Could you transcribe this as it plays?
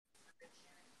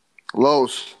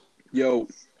Los. Yo,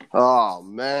 Oh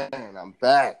man, I'm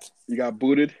back. you got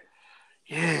booted.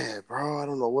 Yeah, bro. I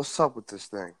don't know what's up with this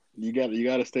thing. You got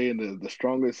to stay in the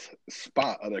strongest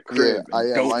spot of the Yeah, crib I and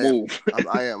am. don't I am. move.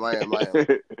 I am. I'm All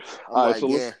right, like, so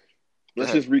yeah. Go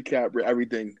let's ahead. just recap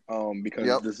everything because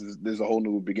Yep. there's a whole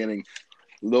new beginning.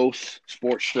 Los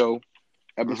Sports Show Mhm.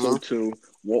 episode 2.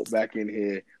 Walt back in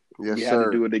here. Yes, We had to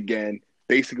sir. do it again.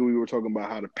 Basically, we were talking about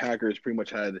how the Packers pretty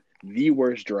much had the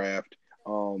worst draft.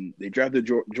 They drafted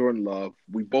Jordan Love.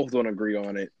 We both don't agree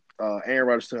on it. Aaron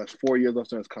Rodgers still has 4 years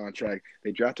left on his contract.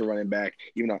 They drafted a running back,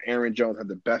 even though Aaron Jones had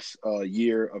the best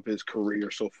year of his career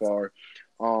so far.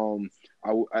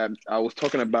 I was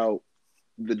talking about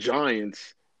the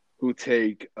Giants who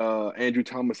take Andrew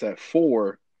Thomas at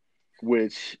 4,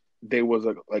 which they was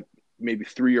like maybe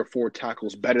 3 or 4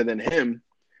 tackles better than him.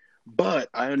 But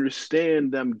I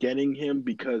understand them getting him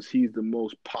because he's the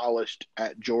most polished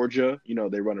at Georgia. You know,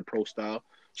 they run a pro style.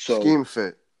 So, Scheme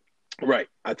fit. right,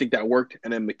 I think that worked.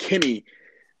 And then McKinney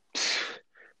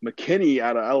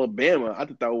out of Alabama, I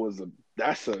thought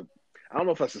I don't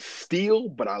know if that's a steal,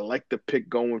 but I like the pick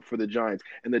going for the Giants.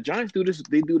 And the Giants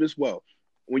they do this well.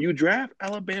 When you draft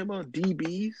Alabama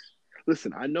DBs,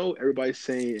 listen, I know everybody's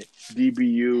saying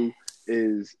DBU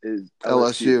is LSU.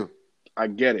 LSU. I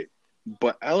get it.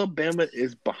 But Alabama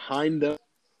is behind them.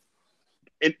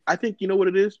 And I think you know what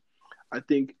it is? I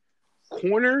think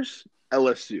corners,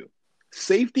 LSU.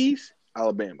 Safeties,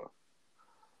 Alabama.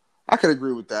 I could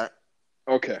agree with that.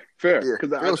 Okay, fair. Yeah, Because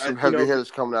there was some heavy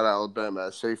hitters coming out of Alabama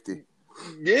at safety.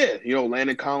 yeah,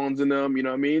 Landon Collins and them, you know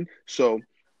what I mean? So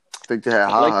I think they had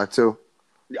I like Haha too.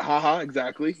 haha,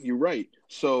 exactly. You're right.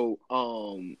 So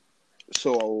I'll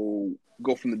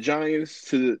go from the Giants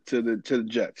to the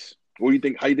Jets. What do you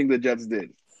think? How do you think the Jets did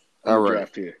in All the right.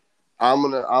 draft here? I'm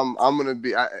gonna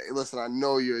be. Listen, I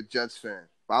know you're a Jets fan,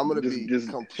 but I'm gonna be Just shoot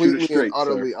it completely and straight, sir.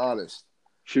 utterly honest.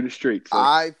 Shoot it straight, sir.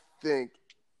 I think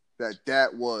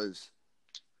that was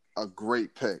a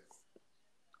great pick.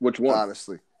 Which one?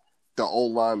 Honestly, the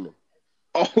old lineman.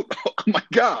 Oh my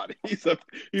God, he's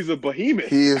a behemoth.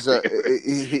 He is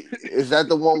is that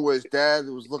the one where his dad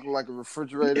was looking like a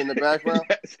refrigerator in the background?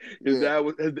 Yes,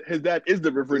 his dad is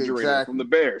the refrigerator from Exactly, the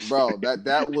Bears, bro.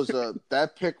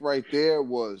 That pick right there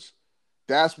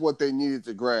that's what they needed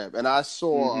to grab. And I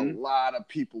saw a Mm-hmm. lot of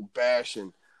people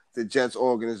bashing the Jets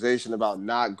organization about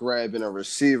not grabbing a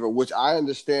receiver, which I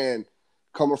understand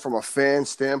coming from a fan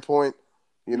standpoint.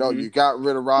 You know, Mm-hmm. you got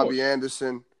rid of Of course, Robbie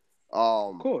Anderson.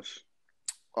 of course.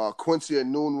 Quincy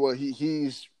Enunwa,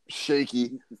 he's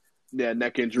shaky. Yeah,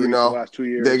 neck You injuries the know, last 2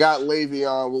 years. they got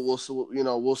Le'Veon.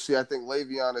 We'll see. I think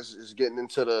Le'Veon is getting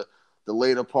into the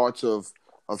later parts of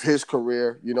his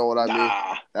career. You know what I mean?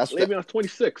 Nah, That's that. Le'Veon's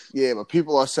 26. Yeah, but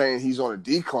people are saying he's on a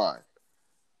decline.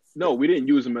 No, we didn't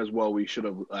use him as well. We should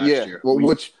have last year. Well,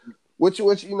 which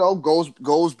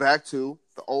goes back to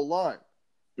the O line.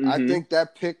 Mm-hmm. I think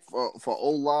that pick for O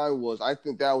line I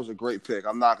think that was a great pick.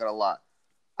 I'm not gonna lie.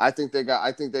 I think they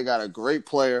got a great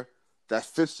player that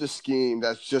fits the scheme.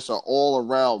 That's just an all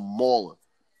around mauler.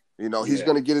 You know, he's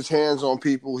gonna get his hands on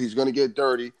people. He's gonna get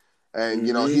dirty, and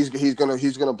you know he's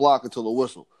gonna block until the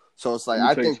whistle. So it's like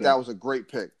I think that was a great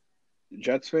pick.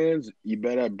 Jets fans, you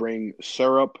better bring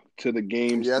syrup to the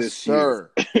games Yes, this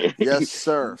year. Yes,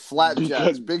 sir.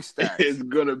 Flapjacks, big stacks. It's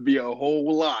gonna be a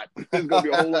whole lot. There's gonna be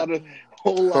a whole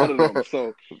lot of them.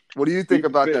 So, what do you think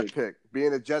about that pick?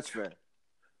 Being a Jets fan,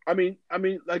 I mean,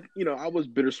 like I was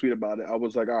bittersweet about it. I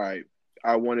was like, all right,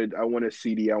 I wanted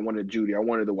CD, I wanted Judy, I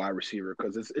wanted the wide receiver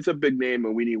because it's a big name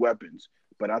and we need weapons.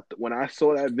 But when I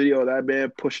saw that video of that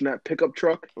man pushing that pickup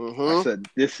truck, I said,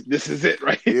 "This is it,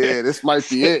 right?" Yeah, this might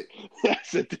be it. I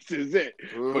said, "This is it."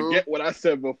 Forget what I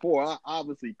said before. I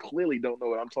obviously clearly don't know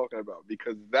what I'm talking about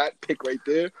because that pick right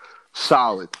there,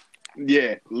 solid.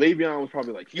 Yeah, Le'Veon was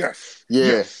probably like, "Yes,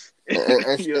 yes,"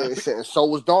 and so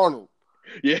was Darnold.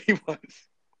 Yeah, he was.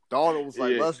 Darnold was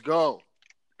like, "Let's go."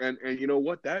 And you know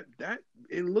what? That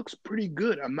it looks pretty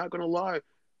good. I'm not gonna lie.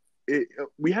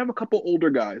 We have a couple older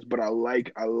guys, but I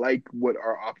like what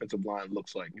our offensive line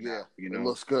looks like now. It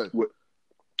looks good with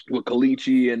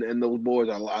Kalichi and those boys.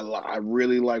 I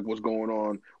really like what's going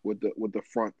on with the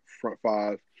front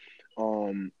five.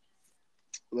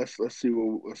 Let's see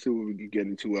what we can get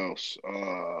into else.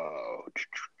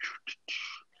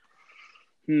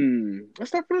 Let's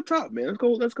start from the top, man.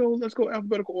 Let's go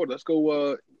alphabetical order. Let's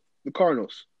go the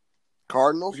Cardinals.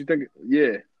 Cardinals? What you think?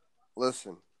 Yeah.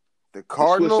 Listen, the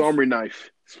Cardinals.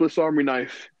 Swiss Army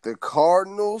knife. The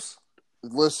Cardinals.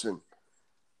 Listen.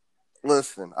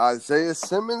 Isaiah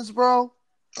Simmons, bro.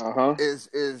 Is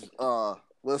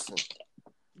listen.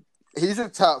 He's a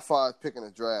top 5 pick in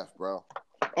the draft, bro.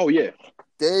 Oh yeah.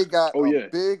 They got Oh a yeah.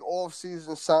 big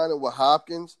offseason signing with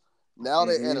Hopkins. Now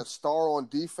they add Mhm. a star on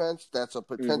defense that's a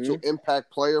potential Mhm.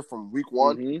 impact player from week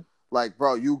one. Mhm. Like,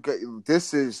 bro, they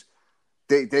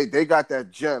got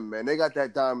that gem, man. They got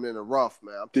that diamond in the rough,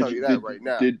 man. I'm Did telling you you that right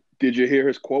now. did you hear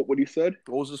his quote? What he said?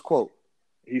 What was his quote?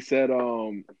 He said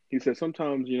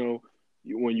sometimes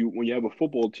when you have a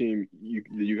football team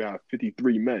you got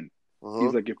 53 men. Uh-huh.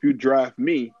 He's like, if you draft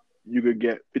me, you could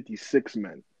get 56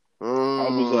 men. I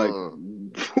was like,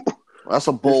 That's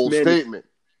a this bold man statement.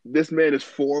 this man is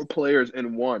four players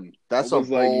in one. I That's a was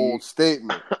like, bold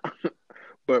statement.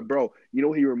 but bro, you know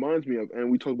what he reminds me of, and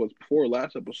we talked about this before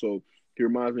last episode. He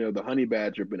reminds me of the Honey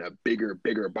Badger, but a bigger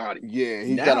body. Yeah,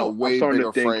 he's got a Now I'm way starting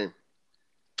to bigger think. frame.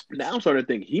 Now I'm starting to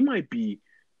think he might be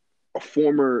a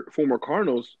former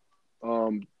Cardinals.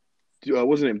 What's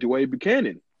his name? Dwayne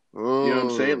Buchanan. You know what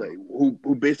I'm saying? Like who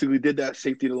basically did that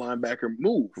safety to linebacker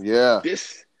move. Yeah.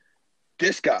 This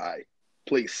guy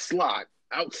plays slot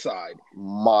outside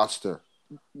Monster.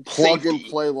 Plug safety. and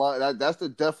play line. That's the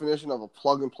definition of a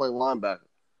plug and play linebacker.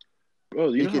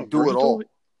 Bro, He can do it all.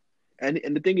 And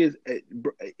the thing is,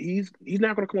 he's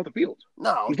not going to come off the field.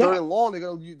 No, third and long,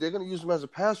 they're gonna use him as a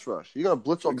pass rush. You're gonna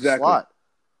blitz off the slot.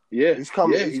 Yeah, he's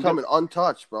coming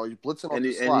untouched, bro. He's blitzing off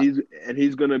the slot. And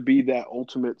he's gonna be that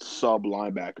ultimate sub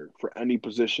linebacker for any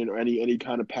position or any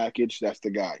kind of package. That's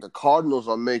the guy. The Cardinals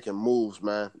are making moves,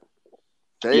 man.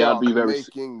 They are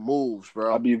making moves,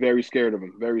 bro. I'll be very scared of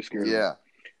him. Very scared of him.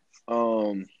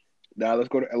 Yeah. Now let's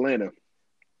go to Atlanta.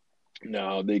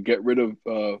 Now they get rid of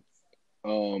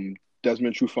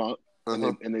Desmond Trufant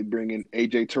and they bring in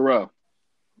AJ Terrell,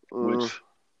 which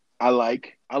I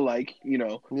like.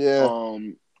 Yeah.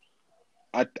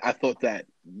 I thought that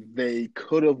they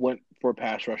could have went for a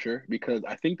pass rusher because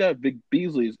I think that Vic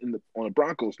Beasley is on the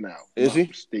Broncos now. Is he?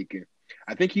 Mistaken.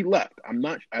 I think he left. I'm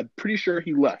pretty sure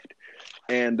he left.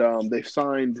 And they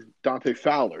signed Dante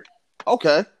Fowler.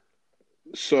 Okay.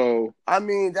 So I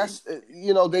mean, that's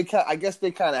I guess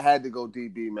they kind of had to go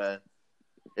DB, man.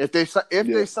 If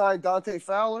they signed Dante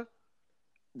Fowler,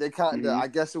 they kind of I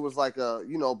guess it was like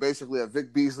basically a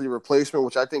Vic Beasley replacement,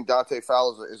 which I think Dante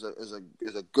Fowler is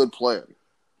a good player.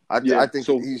 I think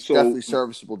he's definitely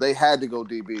serviceable. They had to go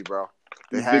DB, bro.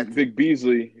 Vic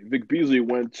Beasley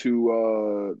went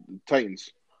to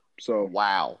Titans. So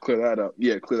wow, clear that up.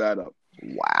 Yeah, clear that up.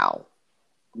 Wow.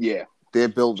 Yeah, they're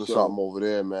building something over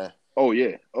there, man. Oh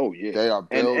yeah. They are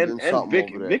building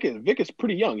something over there. Vic is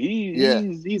pretty young.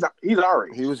 He's our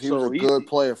age. He was a good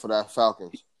player for that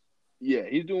Falcons. Yeah,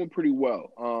 he's doing pretty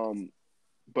well.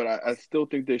 But I still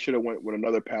think they should have went with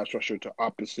another pass rusher to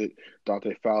opposite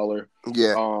Dante Fowler.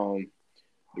 Yeah.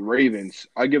 The Ravens.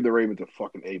 I give the Ravens a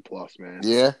fucking A+, man.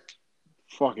 Yeah.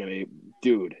 Fucking A,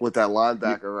 dude. With that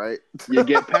linebacker, right? You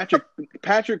get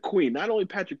Patrick Queen. Not only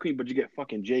Patrick Queen, but you get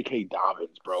fucking J.K.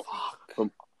 Dobbins, bro,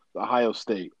 from Ohio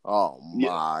State. Oh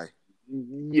my!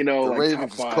 The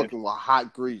Ravens is cooking with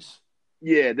hot grease.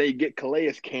 Yeah, they get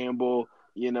Calais Campbell.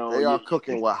 They are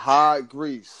cooking with hot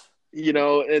grease.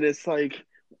 And it's like,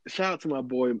 shout out to my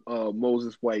boy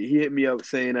Moses White. He hit me up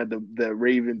saying that the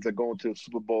Ravens are going to the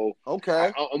Super Bowl.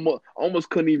 Okay, I almost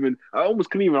couldn't even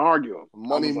argue him.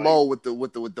 Money Mo with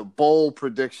the bold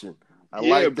prediction. I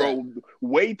like that. Bro,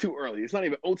 way too early. It's not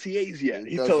even OTAs yet.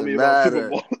 He's telling me about Super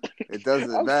Bowl. It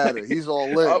doesn't matter. Like, he's all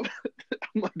in. I'm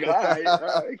like,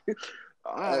 all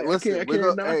right. Listen,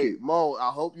 hey Mo,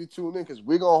 I hope you tune in because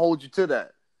we're gonna hold you to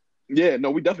that. Yeah,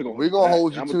 no, we definitely we're gonna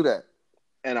hold you to that.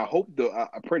 And I hope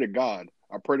I pray to God,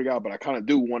 but I kind of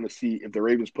do want to see if the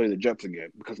Ravens play the Jets again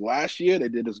because last year they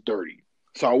did us dirty.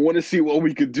 So I want to see what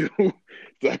we could do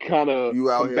to kind of you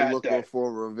out here looking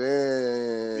for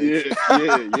revenge.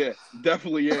 Yeah,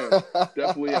 definitely am.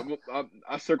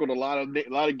 I circled a lot of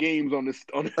games on this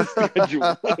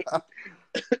schedule.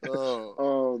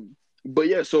 But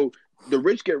yeah, so the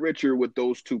rich get richer with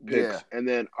those two picks, and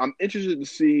then I'm interested to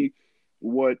see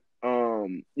what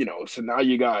So now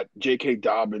you got J.K.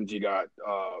 Dobbins, you got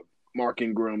Mark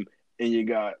Ingram, and you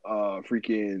got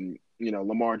freaking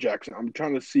Lamar Jackson.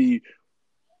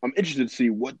 I'm interested to see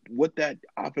what that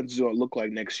offense is going to look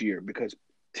like next year because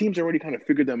teams already kind of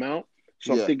figured them out.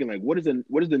 So I'm thinking like, what is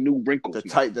the new wrinkles?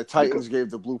 The Titans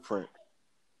gave the blueprint.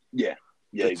 Yeah,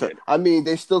 they did. I mean,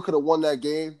 they still could have won that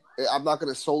game. I'm not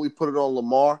going to solely put it on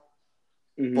Lamar,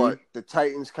 but the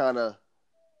Titans kind of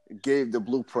gave the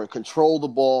blueprint. Control the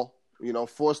ball,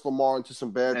 force Lamar into some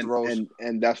bad throws.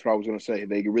 And that's what I was going to say.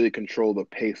 They can really control the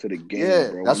pace of the game. Yeah,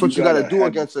 bro. That's what you got to do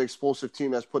against an explosive team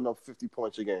that's putting up 50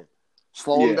 points a game.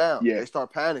 Slow them down. Yeah. They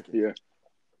start panicking. Yeah.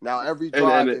 Now every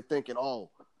drive they're thinking,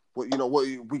 what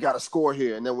we got to score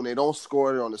here, and then when they don't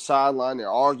score, they're on the sideline. They're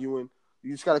arguing.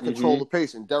 You just got to control the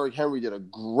pace, and Derrick Henry did a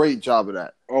great job of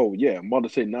that. Oh yeah, I'm about to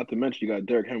say. Not to mention, you got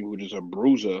Derrick Henry, who's just a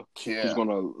bruiser, who's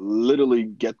gonna literally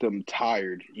get them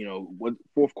tired. What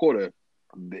fourth quarter,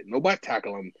 nobody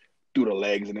tackle him through the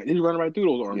legs, and he's running right through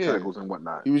those arm tackles and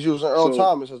whatnot. He was using Earl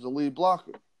Thomas as the lead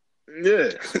blocker.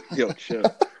 Yeah, yo, chill.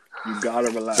 You gotta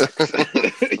relax.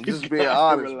 I'm just being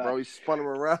honest, bro. He spun him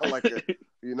around like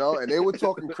and they were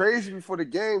talking crazy before the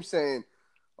game, saying,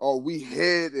 "Oh, we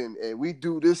hit and we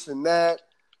do this and that,"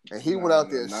 and he went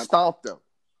out there and stomped them.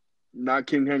 Not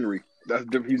King Henry. That's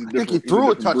different. He's a different. I think he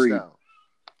threw a touchdown, breed.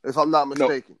 if I'm not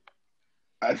mistaken.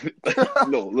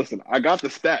 No, listen. I got the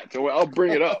stats, so I'll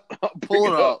bring it up. Pull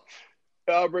it up.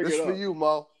 I'll bring it up. This for you,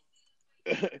 Mo.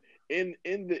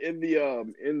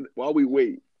 While we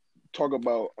wait, talk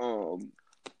about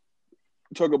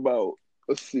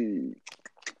let's see.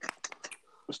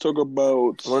 Let's talk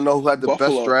about. Want to know who had the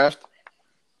Buffalo. best draft?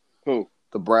 Who?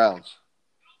 The Browns.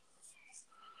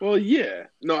 Well, yeah.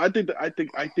 No, I think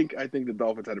the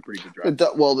Dolphins had a pretty good draft.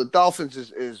 The Dolphins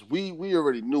is we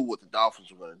already knew what the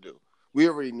Dolphins were going to do. We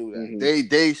already knew that. Mm-hmm.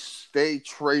 They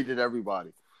traded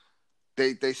everybody.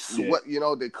 They sweat.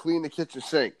 They cleaned the kitchen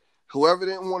sink. Whoever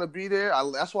didn't want to be there,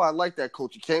 that's why I like that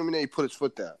coach. He came in there, he put his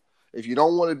foot down. If you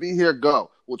don't want to be here, go.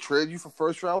 We'll trade you for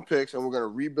first-round picks, and we're going to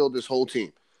rebuild this whole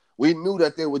team. We knew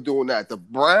that they were doing that. The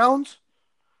Browns,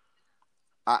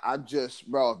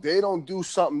 bro, if they don't do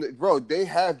something, bro, they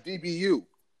have DBU.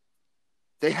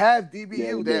 They have DBU.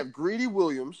 Yeah, they have Greedy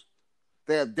Williams.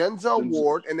 They have Denzel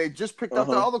Ward, and they just picked up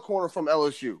the other corner from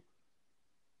LSU.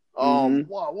 Wow,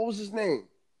 what was his name?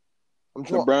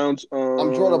 The Browns.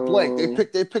 I'm drawing a blank.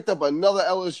 They picked up another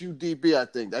LSU DB. I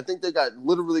think they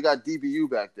literally got DBU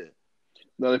back there.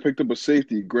 No, they picked up a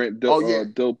safety, Grant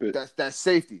Delpit. That's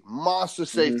safety, monster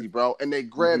safety, bro. And they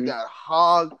grabbed that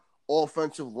hog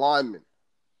offensive lineman.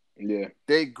 Yeah,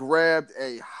 they grabbed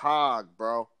a hog,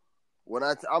 bro. When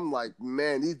I'm like,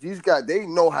 man, these guys, they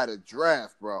know how to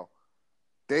draft, bro.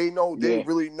 They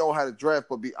really know how to draft.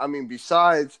 But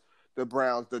besides the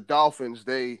Browns, the Dolphins,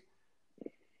 they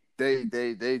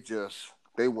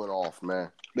went off,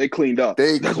 man. They cleaned up.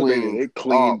 They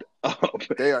cleaned up.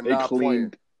 They are not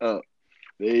playing. Up.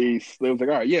 They was like,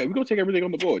 all right, yeah, we're gonna take everything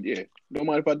on the board. Yeah, don't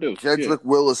mind if I do. Jedrick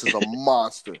Willis is a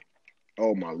monster.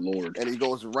 Oh my Lord! And he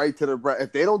goes right to the Browns.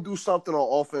 If they don't do something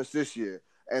on offense this year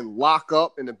and lock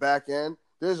up in the back end,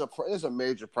 there's a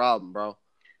major problem, bro.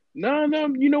 No,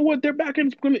 you know what? Their back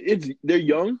end's they're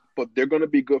young, but they're gonna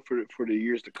be good for the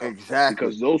years to come. Exactly,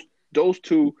 because those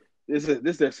two. This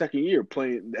is their second year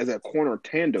playing as a corner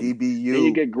tandem. DBU. Then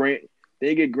you get Grant.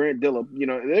 They get Grant Dillon,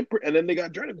 and then they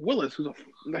got Jedrick Willis, who's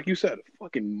like you said, a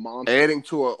fucking monster. Adding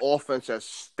to an offense that's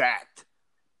stacked.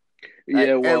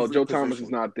 Yeah, well, Joe Thomas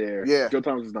is not there. Yeah, Joe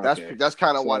Thomas is not there. That's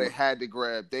kind of why they had to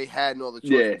grab. They had no other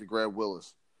choice but to grab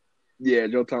Willis. Yeah,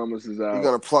 Joe Thomas is out. You're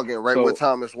gonna plug in right where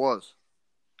Thomas was.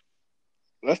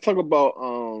 Let's talk about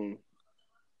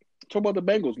the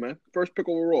Bengals, man. First pick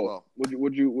overall.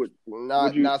 Well,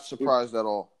 not surprised at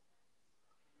all.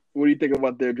 What do you think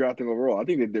about their drafting overall? I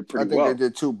think they did pretty well. I think they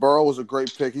did too. Burrow was a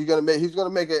great pick. He's gonna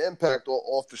make an impact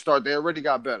off the start. They already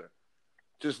got better.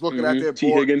 Just looking at their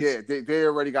board, they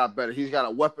already got better. He's got a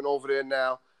weapon over there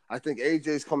now. I think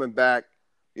AJ's coming back.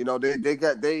 They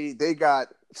got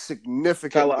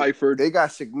significant. Tyler Eifert. They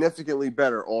got significantly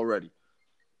better already.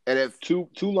 And if two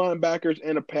linebackers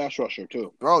and a pass rusher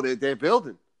too, bro, they're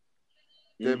building.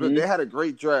 They had a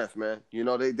great draft, man.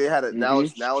 They had it. Now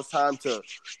it's time to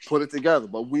put it together.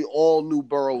 But we all knew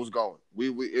Burrow was going.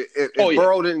 If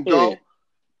Burrow didn't go,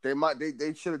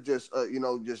 they should have just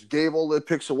just gave all their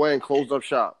picks away and closed up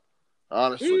shop.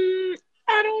 Honestly,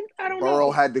 I don't know.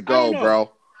 Burrow had to go,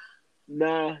 bro.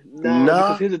 Nah.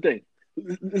 Because here's the thing.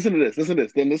 Listen to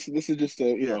this. Then this is just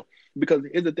because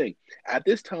here's the thing. At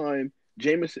this time,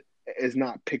 Jameis is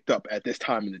not picked up at this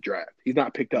time in the draft. He's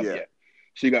not picked up yet.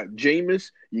 So you got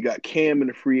Jameis, you got Cam in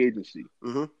the free agency.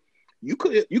 Mm-hmm. You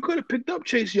could have picked up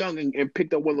Chase Young and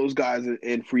picked up one of those guys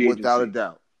in free agency.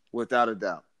 Without a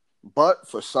doubt. But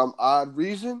for some odd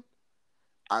reason,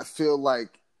 I feel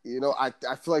like I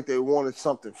feel like they wanted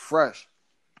something fresh.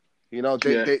 I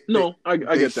get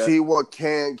that. See what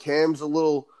Cam's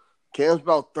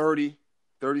about 30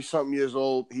 something years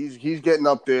old. He's getting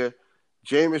up there.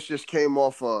 Jameis just came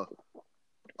off a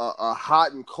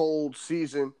hot and cold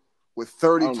season with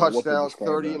 30 touchdowns,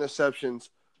 30 interceptions.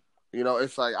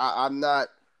 It's like I'm not.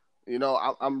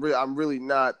 I'm really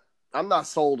not. I'm not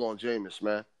sold on Jameis,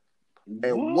 man.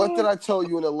 And what did I tell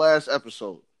you in the last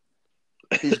episode?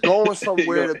 He's going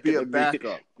somewhere to be a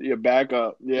backup. Be a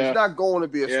backup, yeah. He's not going to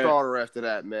be a starter after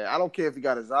that, man. I don't care if he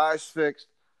got his eyes fixed.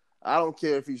 I don't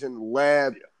care if he's in the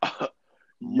lab.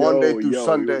 Monday through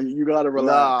Sunday. You gotta Nah,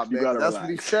 relax. You man, gotta that's relax.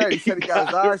 what he said. He said he got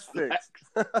his eyes fixed.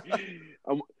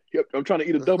 I'm trying to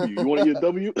eat a W. You want to eat a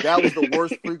W? That was the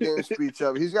worst pregame speech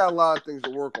ever. He's got a lot of things to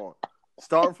work on.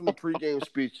 Starting from the pregame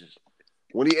speeches.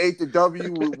 When he ate the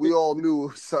W, we all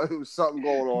knew it was something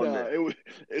going on there.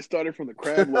 It started from the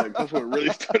crab legs. That's what it really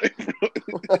started from.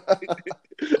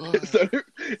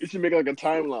 It should make like a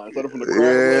timeline. It started from the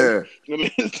crab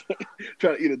legs.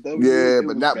 Trying to eat a W. Yeah,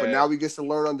 but now he gets to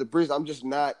learn under Brees. I'm just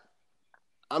not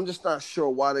sure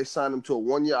why they signed him to a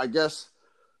 1 year. I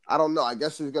don't know. I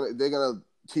guess they're gonna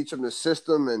teach him the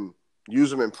system and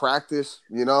use him in practice.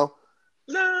 You know?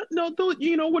 No,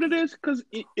 you know what it is? Because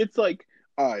it's like,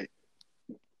 all right.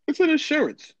 It's an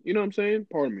insurance. You know what I'm saying?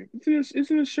 Pardon me. It's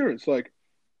an insurance. Like,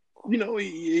 you know,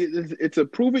 it's a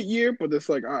prove-it year, but it's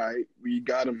like, all right, we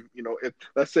got him. You know,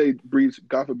 let's say Brees,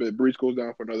 God forbid, Brees goes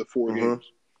down for another 4 games.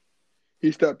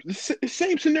 He steps. The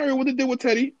same scenario what they did with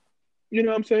Teddy. You know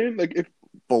what I'm saying? Like,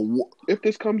 if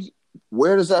this comes.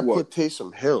 Where does that put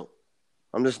Taysom Hill?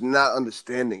 I'm just not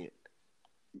understanding it.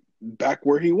 Back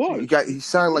where he was. He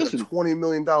signed like a $20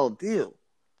 million deal.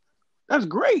 That's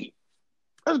great.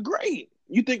 That's great.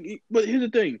 You think, but here's the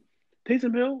thing,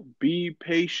 Taysom Hill, be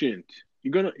patient.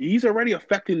 He's already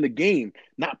affecting the game,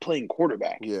 not playing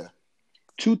quarterback. Yeah.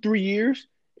 2-3 years,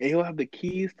 and he'll have the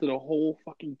keys to the whole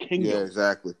fucking kingdom. Yeah,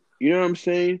 exactly. You know what I'm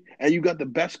saying? And you got the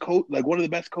best coach, like one of the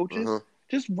best coaches.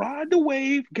 Just ride the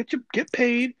wave, get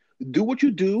paid, do what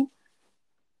you do,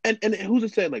 and who's to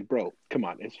say, like, bro, come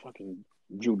on, it's fucking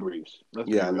Drew Brees.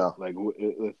 I know.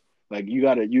 Like you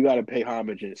gotta pay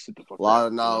homage and sit the fuck down. A lot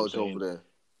of knowledge over there.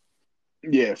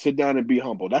 Yeah, sit down and be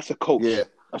humble. That's a coach. Yeah,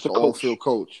 that's a coach.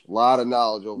 Coach. A lot of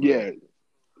knowledge over there. Yeah.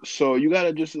 So you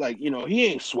gotta just like, you know, he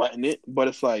ain't sweating it, but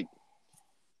it's like,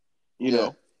 you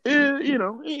know,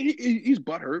 he's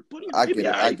butthurt. But I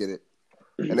get it.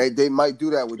 And they might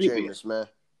do that with Jameis, man.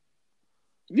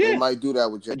 Yeah, they might do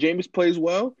that with Jameis. Jameis plays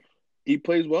well. He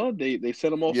plays well. They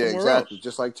send him off somewhere exactly. else.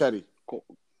 Just like Teddy.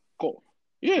 Cool.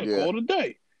 Yeah, call it a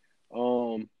day.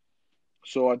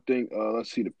 So I think,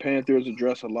 let's see, the Panthers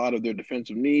address a lot of their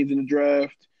defensive needs in the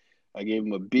draft. I gave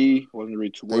them a B. Wasn't really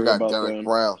too worried about them. Derek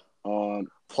Brown.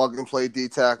 Plug and play D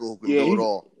tackle who can do it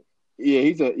all.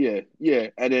 Yeah,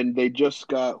 And then they just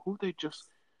got they just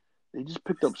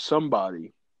picked up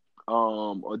somebody,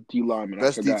 a D lineman.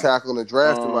 Best D tackle in the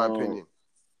draft, in my opinion.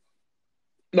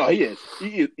 No, he is.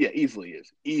 Easily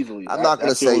is. Easily. I'm not going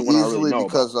to say easily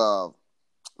because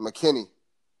McKinney.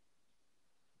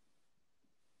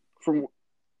 From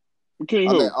McKinney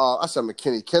who? I said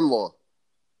McKinney. Kinlaw.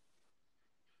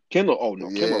 Oh, no.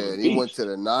 Yeah, Kinlaw's a beast. He went to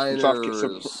the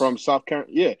Niners. From South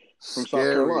Carolina. Yeah, from South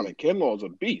Carolina. Kinlaw's a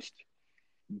beast.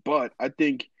 But I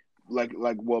think, like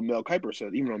what Mel Kiper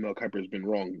said, even though Mel Kiper has been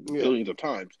wrong billions of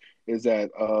times, is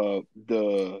that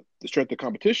the strength of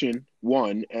competition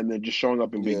won, and then just showing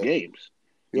up in big games.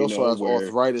 He also has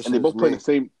arthritis. And they both play the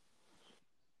same.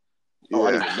 Oh,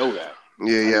 I didn't even know that.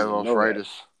 Yeah, arthritis.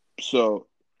 So,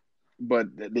 but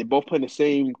they both play in the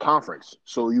same conference,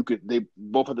 so they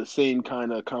both have the same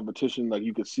kind of competition. Like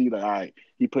you could see that, all right,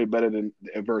 he played better than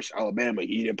versus Alabama.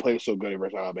 He didn't play so good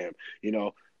versus Alabama, you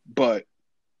know. But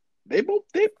they both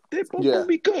gonna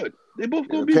be good. They both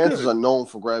gonna be good. The Panthers are known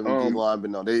for grabbing D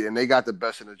linemen, though. They got the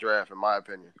best in the draft, in my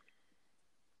opinion.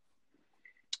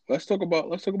 Let's talk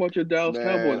about your Dallas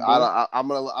Cowboys.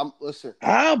 I'm listen.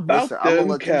 How about them I'm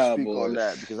gonna let Cowboys? You speak on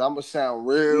that because I'm gonna sound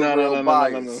real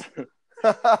biased. No.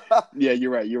 Yeah,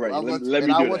 you're right. Let me do that.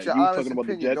 You talking about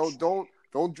opinion. The Jets?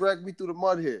 Don't drag me through the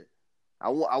mud here. I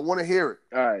want to hear it.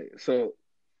 All right, so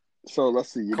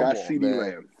let's see. You got CeeDee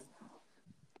Lamb.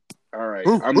 All right,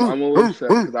 I'm a little upset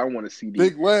because I want a CD.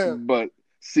 Big Lamb, but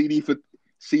CD for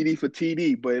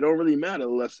TD. But it don't really matter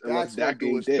unless Dak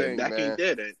ain't there. Dak ain't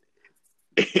there. Then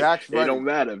Dak's it don't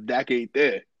matter if Dak ain't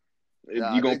there.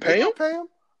 You gonna pay him?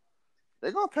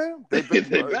 They're gonna pay him.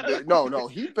 No.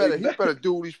 He better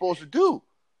do what he's supposed to do.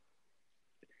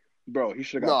 Bro, he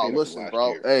should have got paid. No, listen,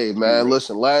 bro. Year. Hey, man,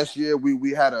 listen. Last year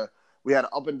we had an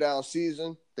up and down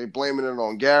season. They blaming it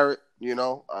on Garrett, you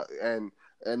know, and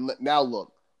now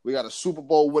look, we got a Super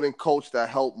Bowl winning coach that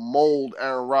helped mold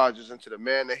Aaron Rodgers into the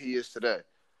man that he is today.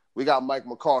 We got Mike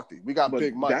McCarthy. We got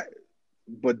Big Mike.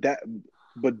 But Dak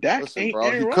ain't bro.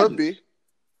 Aaron He Rodgers.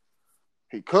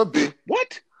 could be.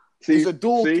 What? He's a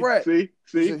dual threat. See,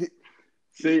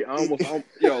 I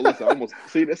almost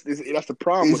see that's the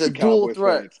problem. He's with a dual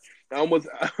threat. Fans.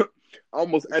 I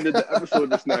almost ended the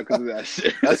episode just now because of that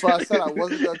shit. That's why I said I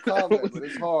wasn't gonna comment, but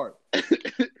it's hard.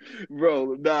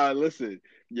 Bro, nah, listen.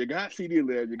 You got CeeDee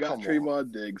Lamb, you got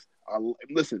Trayvon Diggs.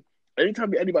 Listen,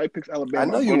 anytime anybody picks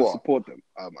Alabama, I'm going to support them.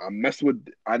 I mess with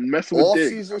Diggs. I mess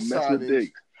with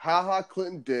Diggs. Ha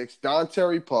Clinton Dix, Don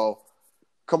Terry Poe.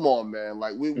 Come on, man.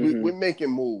 Like we're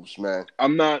making moves, man.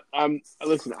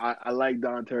 Listen, I like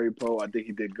Don Terry Poe. I think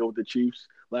he did good with the Chiefs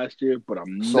last year, but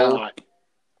I'm not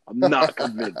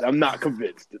convinced. I'm not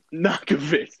convinced. Not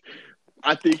convinced.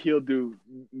 I think he'll do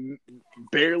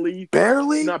barely,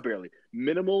 not barely,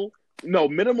 minimal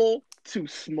to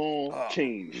small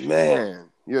change. Man,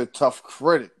 you're a tough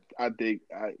critic. I think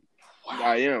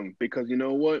I am, because you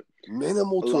know what?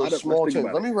 Minimal to a small change.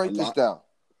 Let me write this down.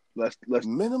 Let's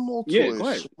minimal to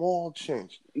a small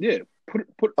change. Yeah,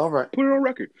 put all right. Put it on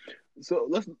record. So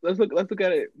let's look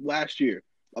at it last year.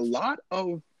 A lot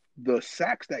of the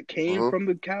sacks that came from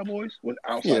the Cowboys was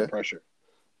outside pressure.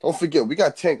 Don't forget, we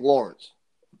got Tank Lawrence.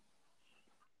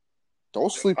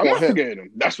 Don't sleep on him. I'm not forgetting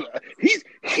him. That's what he's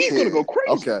gonna go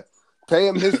crazy. Okay, pay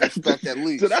him his respect at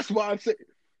least. So that's why I'm saying.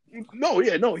 No,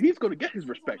 he's going to get his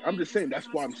respect. I'm just saying, that's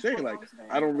why I'm saying, like,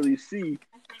 I don't really see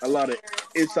a lot of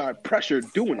inside pressure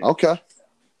doing it. Okay.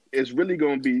 It's really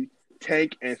going to be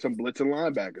Tank and some blitzing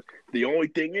linebackers. The only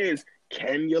thing is,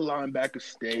 can your linebackers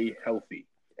stay healthy?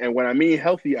 And when I mean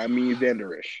healthy, I mean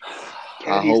Vander Esch.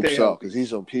 I hope so, because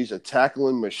he's a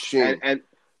tackling machine. And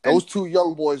those two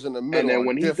young boys in the middle. And then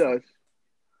when he does,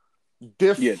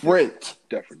 different.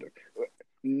 Different.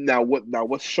 Now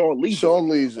what's Sean Lee? Sean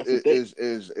Lee is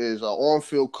an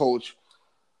on-field coach.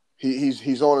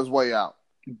 He's on his way out.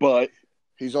 But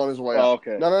he's on his way out.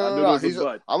 Okay. No. I'm gonna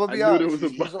be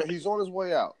honest. He's on his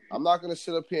way out. I'm not gonna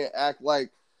sit up here and act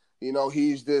like,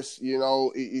 he's this,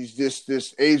 he's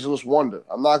this ageless wonder.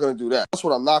 I'm not gonna do that. That's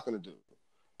what I'm not gonna do.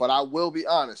 But I will be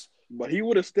honest. But he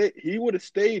would have stayed. He would have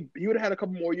had a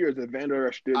couple more years if Vander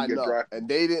Esch didn't get drafted. And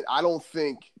they didn't. I don't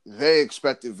think they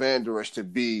expected Vander Esch to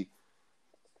be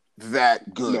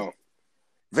that good. No.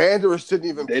 Vander Esch didn't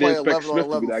even play 11-on-11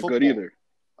 that football good either.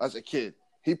 As a kid.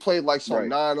 He played like some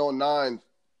 9-on-9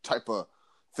 type of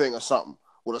thing or something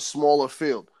with a smaller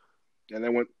field. And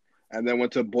then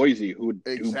went to Boise, who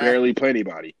barely play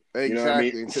anybody. Exactly. You know what I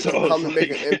mean? To come and make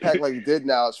an impact like he did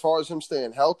now, as far as him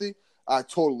staying healthy, I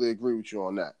totally agree with you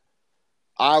on that.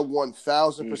 I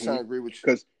 1,000% agree with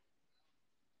you.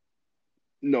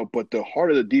 But the heart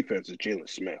of the defense is Jalen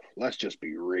Smith. Let's just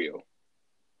be real.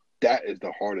 That is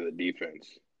the heart of the defense.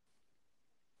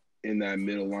 In that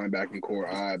middle linebacking core,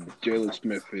 Jalen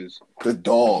Smith is the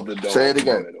dog. Say it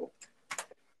again.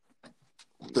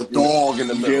 The dog in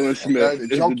the middle. Jalen Smith is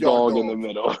the dog in the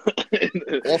middle.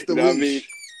 Off the leash.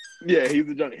 Yeah, he's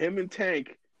the junk. Him and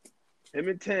Tank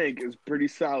is pretty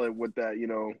solid with that.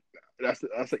 That's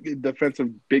like a defensive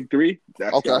big three.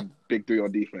 That's big three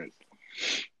on defense.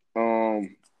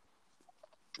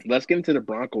 Let's get into the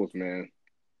Broncos, man.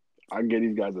 I can get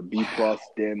these guys a B+,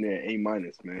 damn near A-,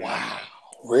 man. Wow.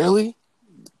 Really?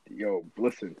 Yo,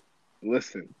 listen. Do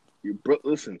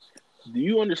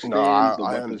you understand the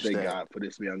weapons they got for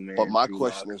this young man? But my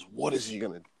question is, what is he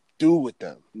going to do with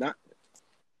them?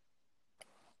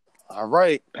 All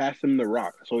right. Pass him the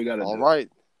rock. That's all you got to do. All right.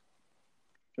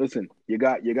 Listen, you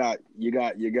got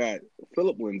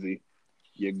Philip Lindsay.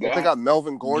 They got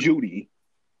Melvin Gordon. Judy.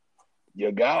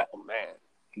 They got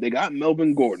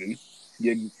Melvin Gordon.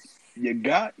 You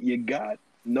got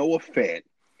Noah Fant.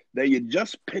 That you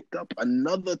just picked up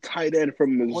another tight end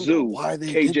from Mizzou,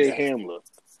 KJ Hamler.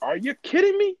 Are you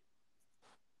kidding me?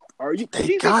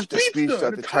 They got the speedster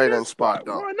at the tight end spot,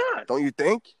 though. Why not? Don't you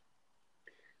think?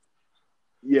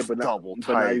 Yeah, but double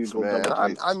tights, man.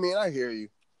 I mean, I hear you.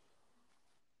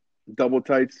 Double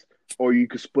tights, or you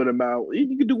could split them out.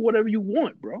 You can do whatever you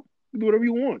want, bro. You can do whatever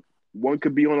you want. One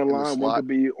could be on a line, one could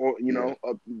be,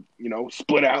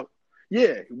 split out.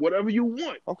 Yeah, whatever you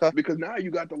want. Okay. Because now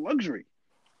you got the luxury.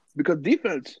 Because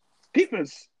defense,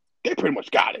 they pretty much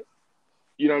got it.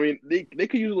 You know what I mean? They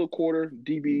could use a little quarter,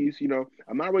 DBs,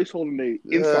 I'm not really holding the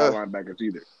inside linebackers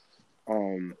either.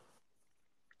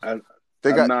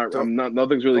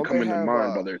 Nothing's really coming to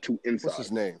mind, but they're too inside. What's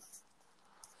his name?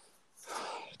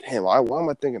 Damn, why am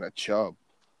I thinking of Chubb?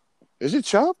 Is it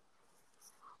Chubb?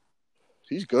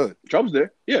 He's good. Chubb's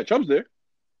there. Yeah, Chubb's there.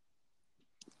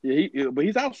 Yeah, but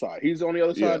he's outside. He's on the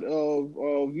other side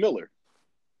of Miller.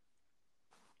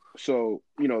 So,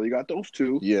 they got those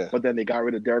two. Yeah. But then they got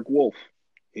rid of Derek Wolfe.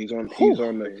 He's on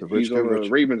the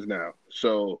Ravens now.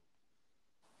 So,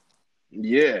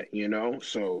 yeah,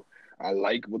 so I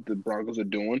like what the Broncos are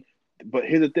doing. But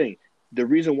here's the thing. The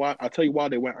reason why, I'll tell you why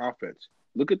they went offense.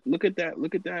 Look at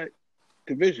that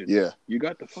division. Yeah. You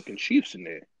got the fucking Chiefs in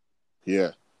there.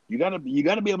 Yeah. You gotta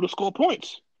be able to score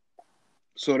points.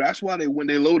 So that's why when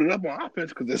they loaded up on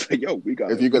offense, because it's like, yo,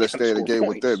 if you're gonna stay in the game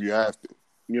with them, you have to.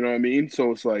 You know what I mean?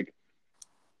 So it's like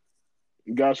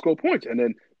you gotta score points, and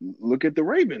then Look at the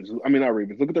Ravens. I mean, not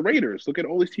Ravens. Look at the Raiders. Look at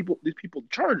all these people.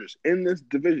 Chargers in this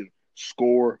division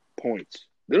score points.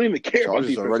 They don't even care about Chargers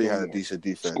defense already no had a more. decent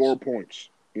defense. Score points.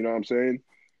 You know what I'm saying?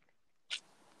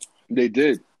 They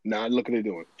did. Now look what they're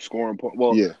doing. Scoring points.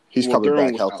 Well, yeah, he's coming Derwin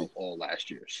back was healthy. out all last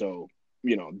year, so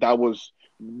that was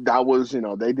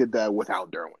they did that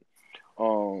without Derwin.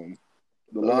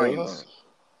 The Lions.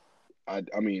 I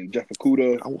mean Jeff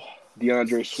Okudah,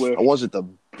 DeAndre Swift. I wasn't the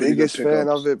biggest fan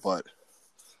of it, but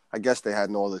I guess they had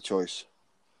no other choice.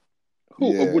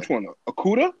 Who? Yeah. Which one?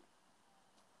 Okudah?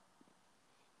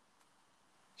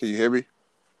 Can you hear me?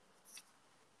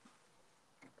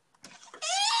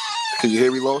 Can you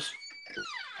hear me, Los?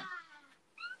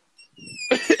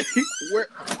 What?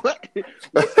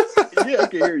 Yeah, I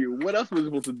can hear you. What else was I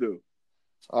supposed to do?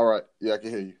 All right. Yeah, I can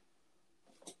hear you.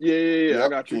 Yeah. Yep. I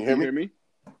got you. Can you hear me?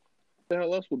 What the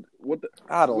hell else?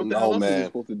 I don't know, hell else man. Was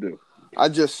supposed to do? I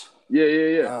just.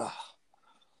 Yeah.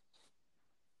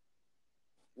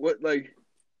 What like?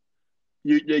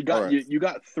 You got right. you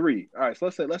got 3. All right, so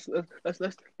let's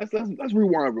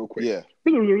rewind real quick. Yeah.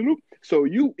 So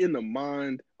you in the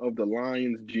mind of the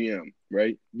Lions GM,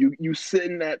 right? You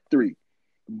sitting at 3.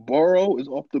 Burrow is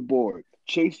off the board.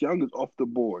 Chase Young is off the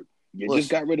board. You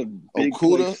just got rid of Big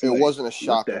Okudah. It wasn't a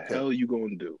shock. What the hell are you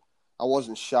gonna do? I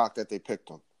wasn't shocked that they picked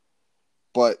him,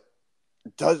 but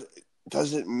does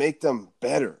it make them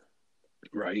better?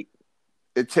 Right.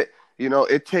 It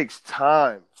takes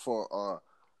time for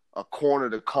a corner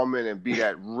to come in and be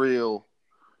that real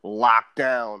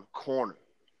lockdown corner.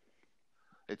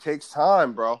 It takes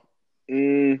time, bro.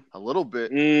 A little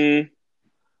bit.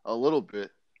 A little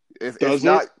bit. If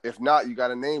not, you got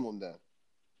to name them then.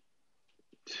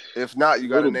 If not, you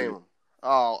got to name them.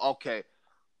 Oh, okay.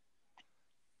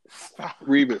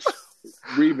 Revis,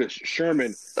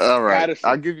 Sherman. All right, Patterson,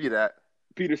 I'll give you that.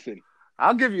 Peterson.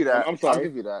 I'll give you that. I'm sorry. I'll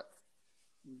give you that.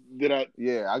 Did I?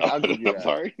 Yeah, I'll give you that. I'm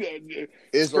sorry.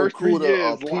 Is first 3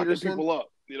 years Peterson people up?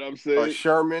 You know what I'm saying? Or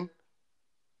Sherman?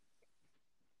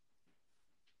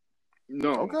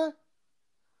 No. Okay.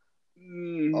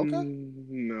 Okay.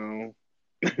 No.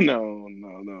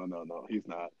 He's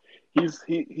not.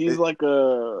 He's like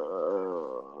a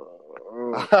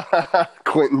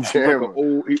Quentin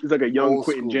Jammer. He's like a young old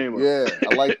Quentin Jammer. Yeah,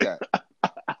 I like that.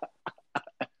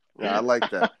 Yeah, I like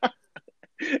that.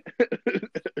 You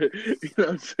know what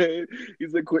I'm saying?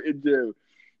 He's a Quentin Jammer.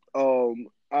 All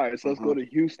right, so let's go to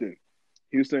Houston.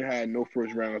 Houston had no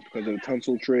first rounds because of the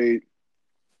Tunsil trade,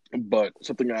 but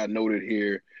something I noted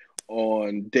here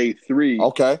on day 3,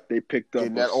 they picked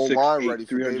up that old line ready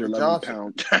for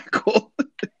 311-pound tackle.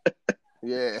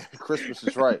 Yeah, Christmas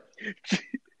is right.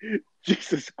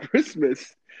 Jesus,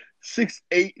 Christmas,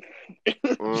 6'8",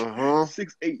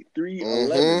 6'8",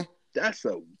 311. That's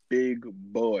a big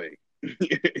boy.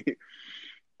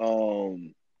 Now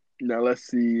let's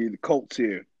see the Colts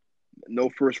here. No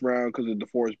first round because of the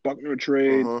DeForest Buckner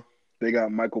trade. They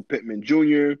got Michael Pittman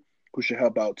Jr., who should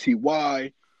help out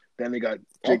T.Y. Then they got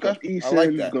Jacob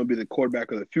Eason, who's going to be the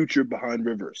quarterback of the future behind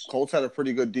Rivers. Colts had a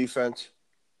pretty good defense.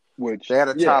 Which they had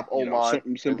a top O-line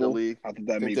in the league. I think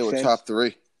that made sense. They were top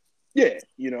 3. Yeah,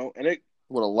 and it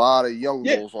with a lot of young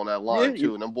bulls on that line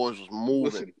too, and them boys was moving.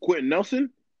 Listen, Quentin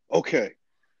Nelson. Okay.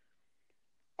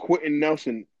 Quentin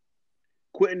Nelson.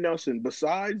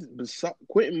 Besides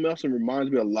Quentin Nelson reminds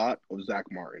me a lot of Zach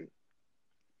Martin.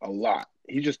 A lot.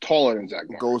 He's just taller than Zach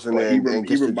Martin. Goes in there and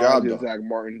gets the job done. Zach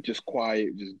Martin, just quiet,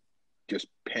 just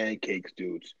pancakes,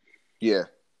 dudes. Yeah.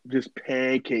 Just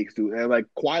pancakes, dude. And like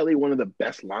quietly one of the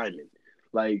best linemen.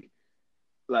 Like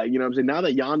you know what I'm saying? Now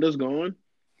that Yonda's gone,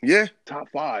 top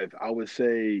 5, I would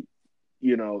say,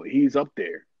 he's up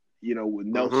there. With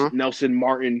Nelson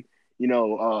Martin,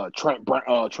 Trent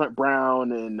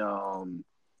Brown and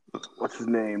what's his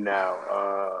name now?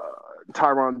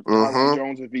 Tyron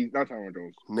Jones, if he's not Tyron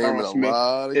Jones. Naming Tyron Smith, a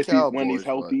lot of if Cowboys, when he's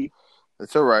healthy.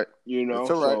 It's all right. It's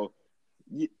all right. So,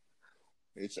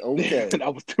 it's okay.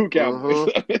 That was 2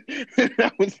 Cowboys.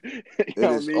 That was it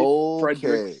is okay.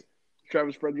 Fredericks,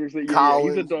 Travis Fredericks.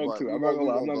 Collins, he's a dog too. I'm not gonna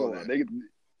lie.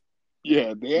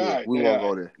 They are. We won't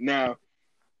go there now.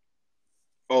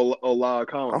 Lyle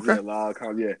Collins. Okay. Yeah, Lyle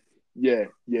Collins. Yeah.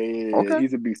 Okay.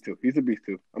 He's a beast too.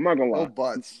 I'm not gonna lie. No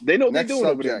buts. They know Next they're doing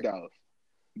subject. over there in Dallas.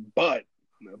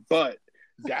 But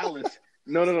Dallas.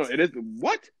 No. It is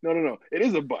what? No. It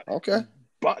is a but. Okay.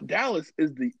 But Dallas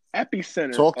is the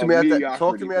epicenter. Talk to me at the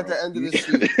bro. end of the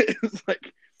season. It's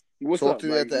like, what's Talk up? to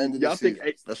me at the end of the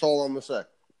season. That's all I'm gonna say.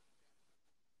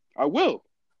 I will.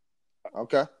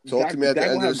 Okay. Talk to me at the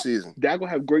end of the season. Dak will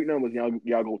have great numbers. Y'all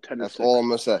go 10-6. That's all I'm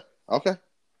gonna say. Okay.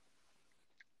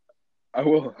 I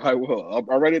will. I'll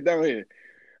write it down here.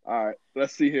 All right,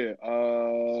 let's see here.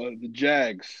 The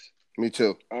Jags. Me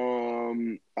too.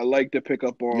 I like to pick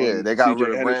up Yeah, on they got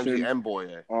rid C.J. of Ramsey Henderson. and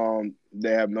Boye.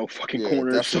 They have no fucking Yeah, it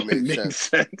corners, so definitely it made made sense.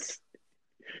 sense.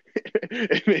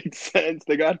 It made sense.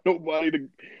 They got nobody to.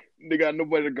 They got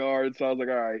nobody to guard, so I was like,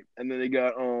 all right. And then they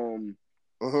got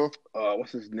Mm-hmm.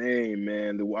 what's his name,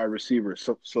 man? The wide receiver,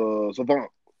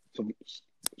 Savant,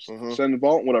 Mm-hmm.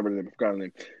 Savant, whatever his name. I forgot his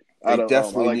name. They I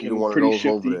definitely like needed him. one of Pretty those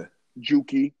over shifty, there.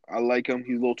 jukey. I like him.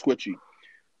 He's a little twitchy.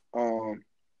 Allen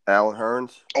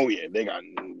Hurns. Oh yeah, they got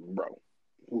bro.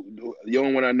 The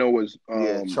only one I know is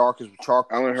Yeah, Chark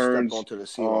Allen stepped Hurns, onto the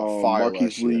scene on fire Marquise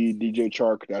last year. Lee, DJ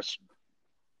Chark.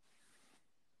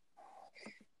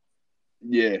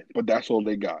 But that's all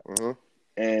they got. Mm-hmm.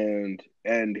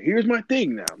 And here's my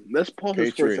thing now. Let's pause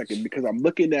this for a Patriots. second because I'm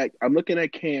looking at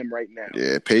Cam right now.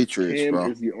 Yeah, Patriots, Cam bro.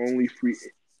 is the only free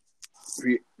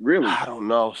really. I don't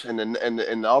know. In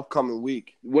the upcoming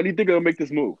week, When do you think they'll make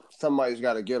this move? somebody's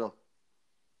got to get him.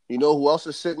 You know who else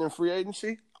is sitting in free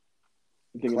agency?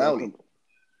 You think Clowney.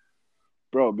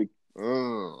 Bro,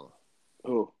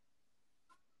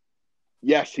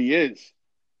 yes, he is.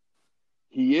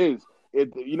 He is.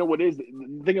 You know what is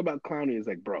the thing about Clowney is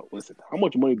like, bro, listen, how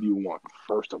much money do you want,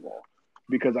 first of all?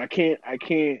 Because I can't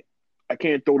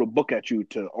throw the book at you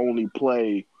to only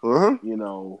play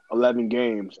 11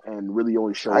 games and really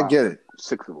only show I out get it.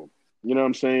 6 of them. You know what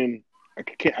I'm saying? I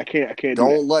can't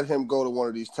Don't let him go to one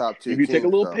of these top tier If you teams. take a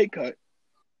little pay cut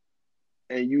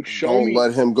and you show don't me,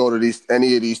 let him go to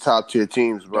any of these top tier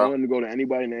teams, bro. Don't let him go to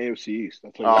anybody in the AFC East.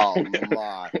 That's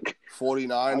my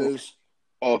 49ers.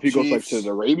 Oh, if he goes like to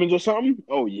the Ravens or something?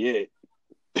 Oh yeah.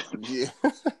 Yeah.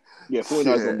 Yeah,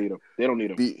 49ers don't need him. They don't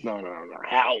need him. No.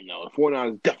 Hell no. The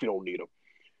 49ers definitely don't need him.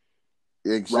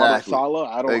 Exactly. Robert Saleh,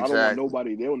 I don't want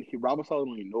nobody. Robert Saleh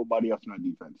don't need nobody else in that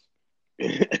defense.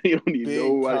 He don't need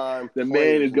nobody. The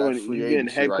man is he's getting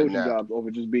head coaching jobs over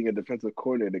just being a defensive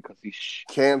coordinator because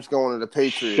Cam's going to the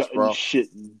Patriots, bro.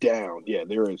 Shit down. Yeah,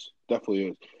 there is. Definitely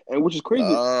is. And which is crazy.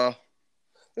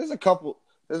 There's a couple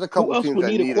teams that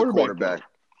need a quarterback.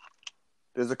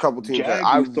 There's a couple teams that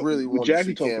I really want to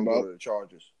see Cam go to the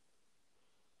Chargers.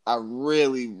 I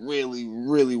really, really,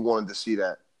 really wanted to see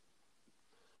that.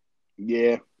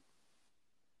 Yeah.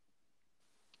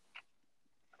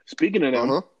 Speaking of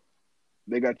them,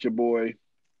 they got your boy,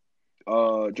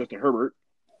 Justin Herbert.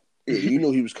 Yeah, you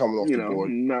knew he was coming off the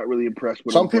board. Not really impressed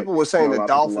with Some him. Some people were saying the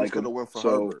Dolphins like could have went for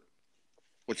Herbert,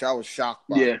 which I was shocked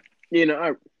by. Yeah,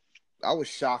 I was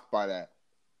shocked by that.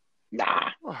 Nah.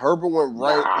 Herbert went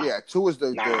right. Nah. Yeah, Tua is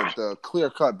the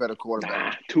clear-cut better quarterback.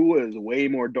 Nah, Tua is way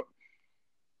more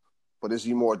but is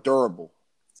he more durable?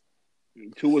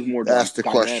 Tua's more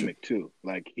dynamic, too.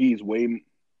 Like, he's way...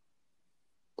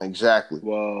 Exactly.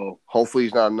 Well... Hopefully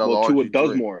he's not another Tua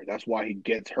does more. That's why he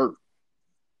gets hurt.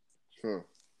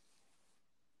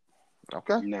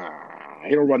 Okay. Nah,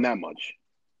 he don't run that much.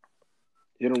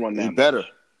 He don't run that much. Better.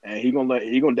 And he gonna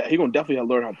definitely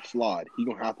learn how to slide. He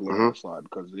gonna have to learn how to slide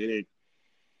because it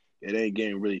ain't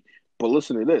getting really. But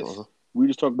listen to this. We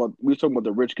just talked about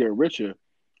the rich getting richer.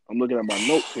 I'm looking at my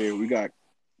notes here. We got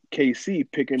KC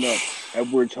picking up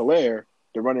Edwards-Helaire,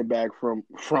 the running back from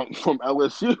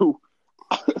LSU.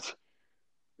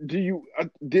 Did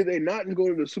they not go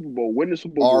to the Super Bowl, win the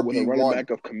Super Bowl with a running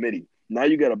back of committee? Now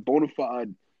you got a bona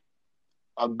fide,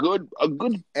 a good,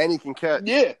 and he can catch.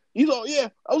 Yeah, he's all. Yeah,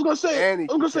 I was gonna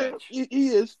say. He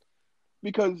is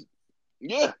because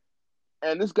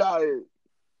and this guy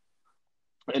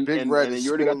and Big Red and you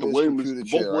already got the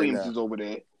Williams. Both Williams right is over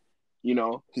there.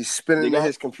 He's spinning in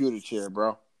his computer chair,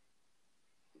 bro.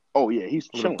 Oh yeah, he's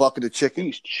chilling. With a bucket of chicken.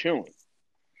 He's chilling.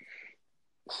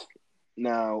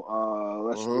 Now,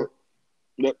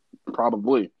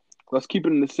 probably. Let's keep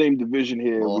it in the same division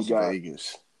here. Las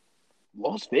Vegas.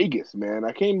 Las Vegas, man.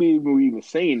 I can't believe we're even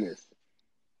saying this.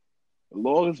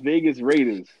 Las Vegas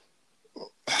Raiders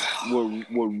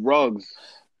were Ruggs.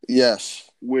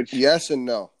 Yes. Which yes and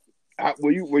no.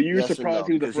 Were you surprised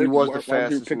he was the first? He was the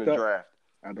fastest in the draft.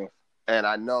 I know. And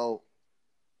I know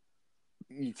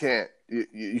you can't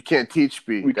teach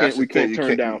speed. We can't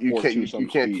turn down 4.2. You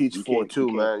can't teach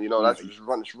 4.2, man. You know that's just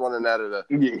running out of the.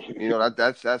 You know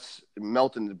that's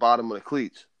melting the bottom of the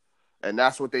cleats, and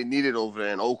that's what they needed over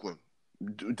there in Oakland.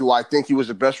 Do I think he was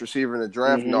the best receiver in the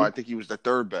draft? No, I think he was the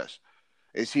third best.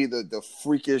 Is he the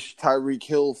freakish Tyreek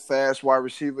Hill fast wide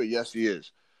receiver? Yes, he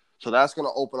is. So that's going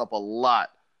to open up a lot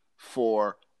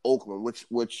for Oakland,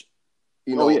 which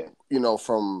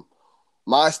from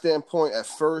my standpoint, at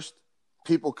first,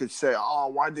 people could say, "Oh,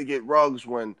 why'd they get Ruggs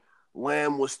when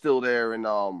Lamb was still there?" And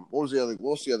what's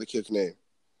the other kid's name?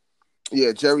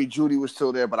 Yeah, Jerry Jeudy was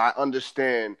still there. But I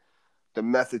understand the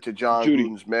method to John Judy.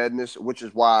 Gruden's madness, which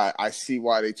is why I see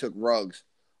why they took Ruggs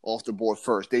off the board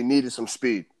first. They needed some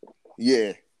speed.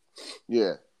 Yeah.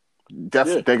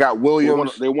 Definitely. They got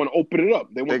Williams. They want to open it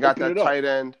up. They got that tight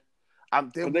end.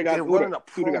 They're running a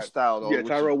pro style, though. Yeah,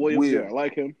 Tyrell Williams. Weird. Yeah, I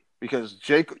like him. Because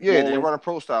Jacob, they run a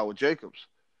pro style with Jacobs.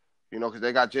 Because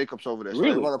they got Jacobs over there. So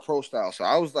Really? they run a pro style. So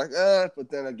I was like, but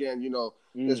then again,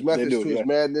 there's methods to his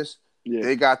madness. Yeah.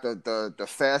 They got the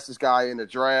fastest guy in the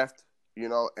draft,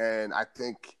 and I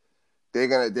think they're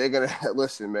gonna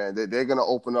listen, man. They're gonna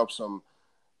open up some.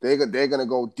 They're gonna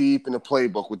go deep in the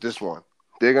playbook with this one.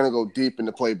 They're gonna go deep in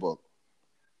the playbook.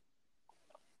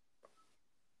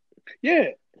 Yeah.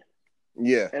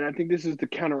 Yeah. And I think this is to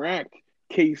counteract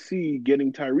KC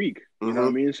getting Tyreek. You know what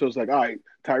I mean? So it's like, all right,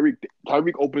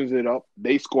 Tyreek opens it up.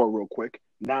 They score real quick.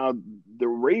 Now the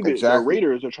Raiders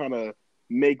are trying to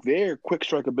make their quick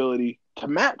strike ability to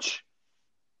match.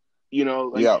 It's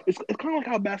kind of like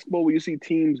how basketball, where you see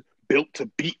teams built to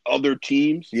beat other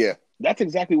teams. Yeah. That's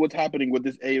exactly what's happening with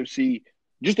this AFC,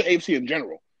 just the AFC in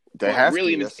general. They have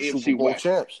really to. in this That's AFC Super Bowl West.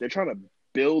 champs. They're trying to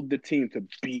build the team to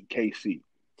beat KC.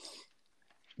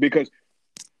 Because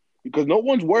no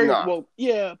one's worried. Nah. Well,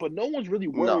 yeah, but no one's really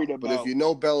worried about. But if you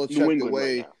know Belichick the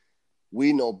way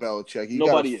we know Belichick, he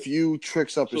got a few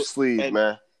tricks up his sleeve,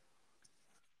 man.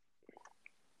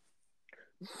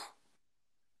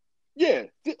 Yeah,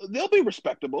 they'll be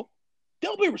respectable.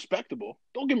 Don't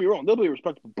get me wrong, they'll be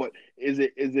respectable. But is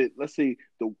it? Let's see,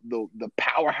 the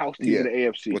powerhouse team in the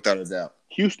AFC, without a doubt.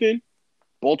 Houston,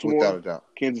 Baltimore, without a doubt.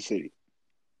 Kansas City.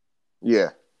 Yeah.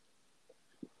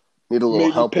 Need a little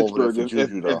Maybe help Pittsburgh over there for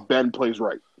Juju, though. if Ben plays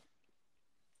right.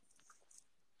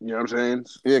 You know what I'm saying?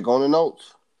 Yeah, go on the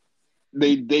notes.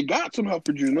 They got some help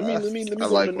for Juju. Let me I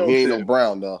like him. He ain't no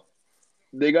Brown, though.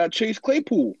 They got Chase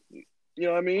Claypool. You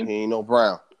know what I mean? He ain't no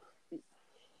Brown.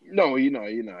 No, he's not.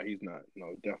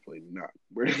 No, definitely not.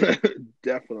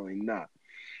 Definitely not.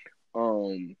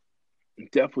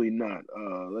 Definitely not.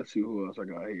 Let's see who else I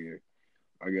got here.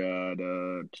 I got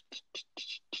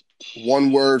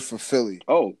one word for Philly.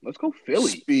 Oh, let's go Philly.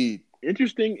 Speed.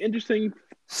 Interesting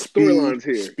storylines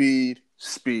here.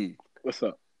 Speed. What's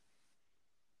up?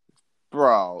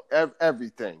 Bro,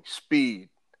 everything. Speed.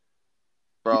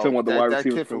 Bro, you talking about the wide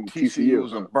receiver kid from TCU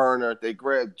was a burner. They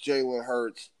grabbed Jalen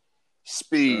Hurts.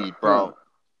 Speed, bro.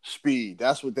 Speed.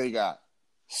 That's what they got.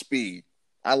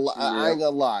 I ain't gonna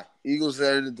lie. Eagles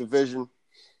are in the division.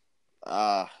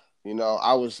 I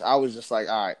was just like,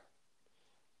 all right.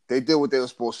 They did what they were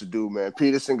supposed to do, man.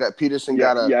 Peterson got he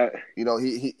got a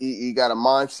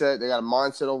mindset. They got a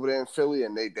mindset over there in Philly,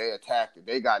 and they attacked it.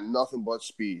 They got nothing but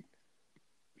speed.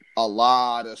 A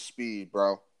lot of speed,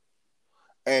 bro.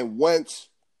 And Wentz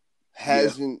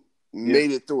hasn't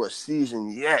made it through a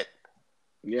season yet.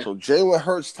 Yeah. So Jalen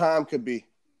Hurts' time could be.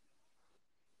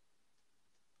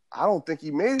 I don't think he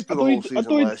made it through the whole season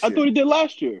last year. I thought he did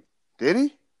last year. Did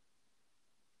he?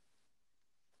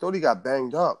 Thought he got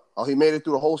banged up. Oh, he made it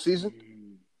through the whole season?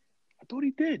 I thought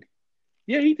he did.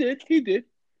 Yeah, he did.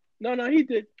 No, he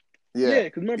did. Yeah,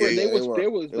 because remember they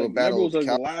was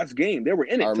the last game. They were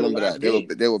in it. I remember that.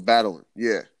 They were battling.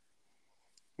 Yeah.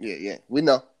 We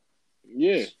know.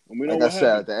 Yeah, and we know like what I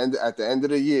said, at the end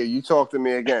of the year, you talk to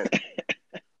me again.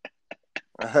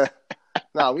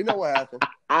 Nah, we know what happened.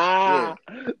 Yeah.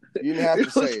 You didn't have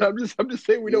to say it. I'm just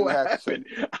saying we know what happened.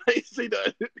 I ain't see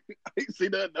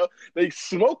that. No, they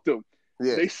smoked them.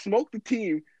 Yeah. They smoked the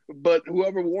team, but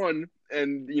whoever won,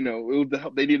 and it was the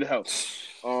help. They needed help.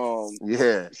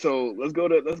 Yeah. So let's go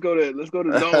to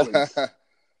Nolans.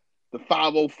 The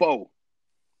 504.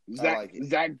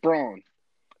 Zach Braun,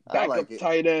 backup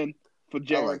tight end for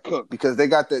Jared Cook, because they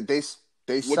got they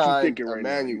signed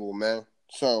Emmanuel, man.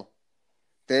 So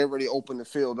they already opened the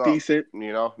field up. Decent.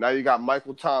 Now you got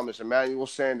Michael Thomas, Emmanuel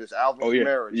Sanders, Alvin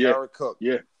Kamara, Jared Cook.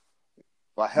 Yeah.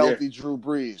 A healthy Drew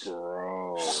Brees.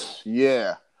 Bro.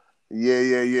 Yeah.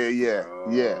 Yeah.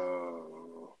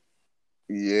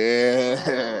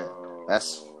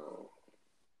 That's.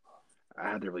 I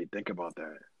had to really think about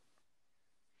that.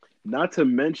 Not to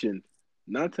mention,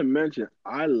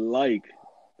 I like.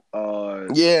 I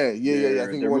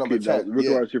think one number 10. Rookie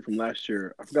wide receiver from last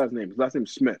year. I forgot his name. His last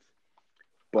name's Smith.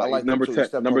 But I like number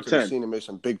 10. Number 10. Seen him make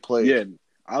some big plays. Yeah,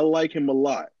 I like him a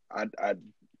lot. I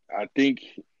think.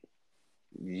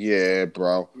 Yeah,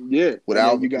 bro. Yeah,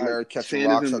 without Kamara catching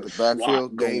rocks at the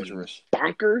backfield, dangerous.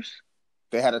 Bonkers.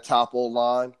 They had a top old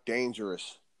line,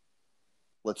 dangerous.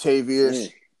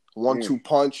 Latavius, 1-2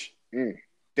 punch,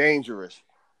 dangerous.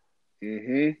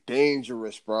 Mm-hmm.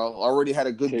 Dangerous, bro. Already had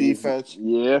a good defense.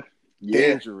 Yeah.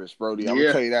 Dangerous, Brody. I'm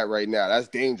gonna tell you that right now. That's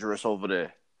dangerous over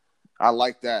there. I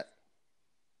like that.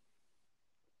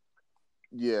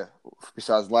 Yeah,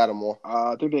 besides Lattimore.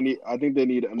 I think they need. I think they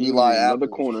need Eli another Apple was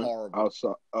corner horrible.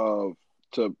 outside of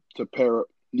to pair.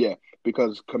 Yeah,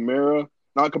 because Kamara,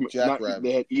 not they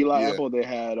Jackrabbit. had Eli Yeah. Apple. They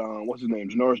had what's his name,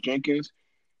 Janoris Jenkins.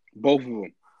 Both of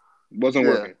them wasn't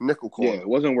Yeah. working. Nickel Yeah, corner. it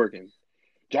wasn't working.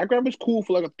 Jackrabbit's cool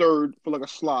for like a third, for like a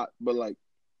slot, but like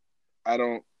I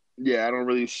don't. Yeah, I don't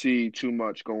really see too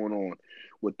much going on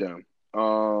with them.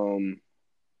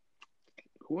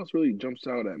 Who else really jumps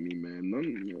out at me, man? I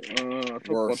talk about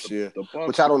Worse, yeah. the Which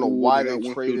Bucks I are don't know cool. They why they got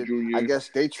Winfield traded. I Jr., guess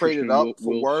they traded Christian up for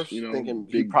Wilkes, Worse, thinking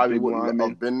he big probably wouldn't linemen.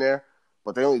 have been there.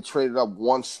 But they only traded up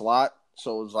one slot.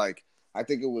 So it was like, I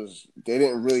think it was, they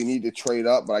didn't really need to trade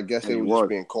up, but I guess And they he were just was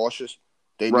being cautious.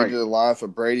 They right. needed a line for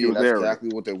He Brady, and was that's there already. exactly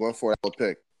what they went for. That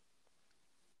pick.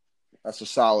 That's a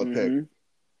solid pick.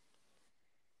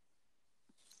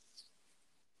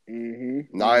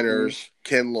 Niners,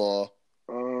 Kinlaw.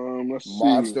 Let's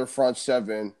Monster see. front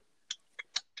seven.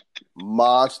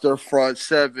 Monster front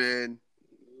seven.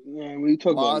 Yeah, we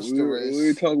talk about we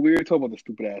were talking about the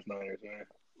stupid ass Niners, man.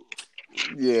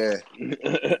 Yeah,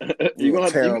 you're gonna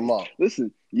tear them up.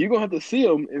 Listen. You're gonna have to see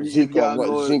them if Zeke y'all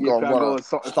go as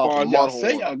stop far a as y'all mud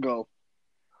say horn. y'all go.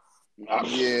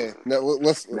 Yeah.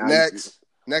 Let's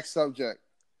next subject.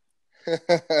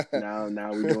 now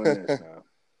we're doing this now.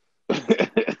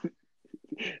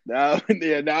 Now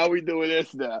we doing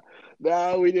this now.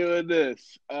 Now we doing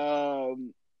this.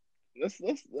 Let's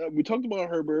we talked about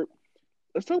Herbert.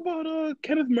 Let's talk about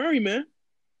Kenneth Murray, man.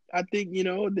 I think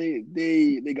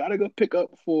they got a good pickup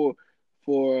for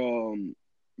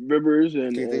Rivers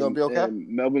Think they're gonna be okay? and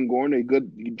Melvin Gordon. They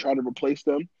good. You can try to replace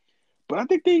them, but I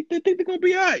think they think they're gonna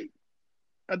be all right.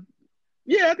 I think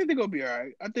they're gonna be all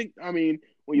right. I mean,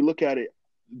 when you look at it,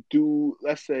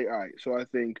 let's say all right. So I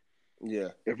think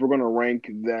if we're gonna rank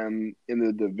them in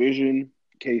the division,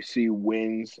 KC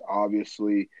wins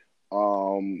obviously.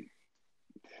 I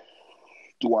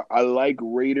like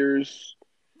Raiders?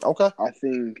 Okay. I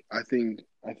think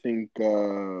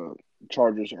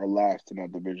Chargers are last in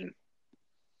that division.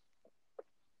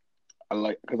 I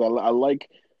like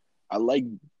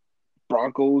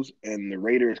Broncos and the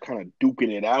Raiders kind of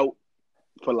duking it out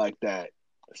for like that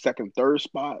second, third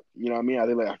spot. You know what I mean? I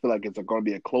feel like it's going to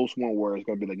be a close one where it's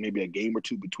going to be like maybe a game or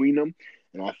two between them.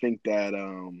 And I think that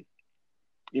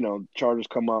Chargers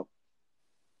come up,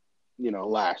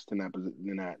 last in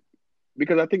that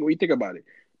because I think when you think about it,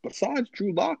 besides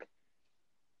Drew Lock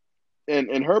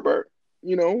and Herbert,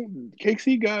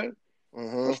 KC got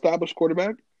established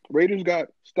quarterback. Raiders got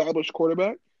established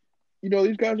quarterback.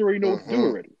 These guys already know what to do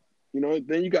already.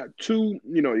 Then you got two.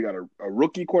 You got a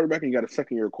rookie quarterback and you got a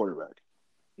second-year quarterback.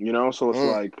 So it's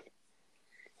like,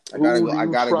 I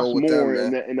gotta go with them,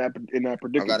 man. in that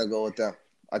predicament? I gotta go with them.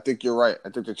 I think you're right. I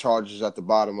think the Chargers at the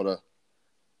bottom of the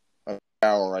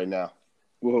barrel right now.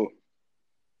 Whoa.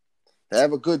 They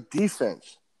have a good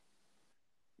defense.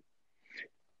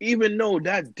 Even though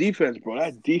that defense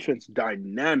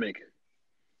dynamic.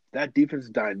 That defense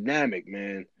dynamic,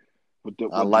 man. With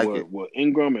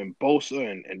Ingram and Bosa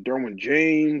and Derwin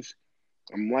James.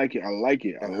 I like it. And I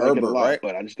like it a lot. Right?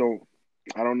 But I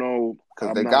don't know.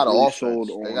 Because they got really offense.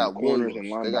 They got corners and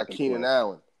linebackers. They got Keenan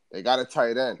Allen. They got a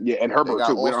tight end. Yeah, and Herbert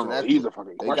too. We don't know. He's a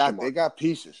fucking question mark. They got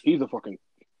pieces. He's a fucking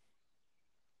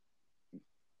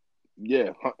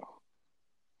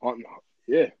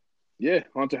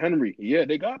Hunter Henry. Yeah,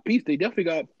 they got pieces. They definitely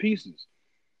got pieces.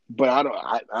 But I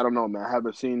don't know, man. I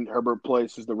haven't seen Herbert play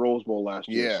since the Rose Bowl last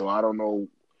year, so I don't know.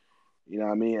 You know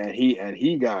what I mean? And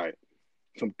he got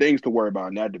some things to worry about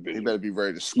in that division. He better be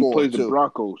ready to score. He plays the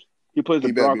Broncos. He better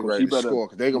be ready to score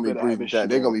because they're gonna be breathing down.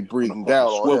 They're gonna be breathing down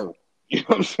on him. You know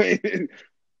what I'm saying?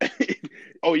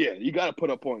 Oh yeah, you got to put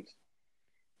up points.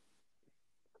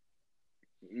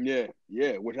 Yeah,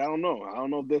 which I don't know. I don't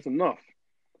know if that's enough.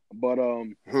 But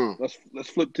let's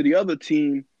flip to the other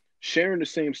team sharing the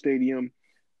same stadium,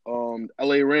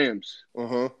 LA Rams.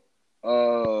 So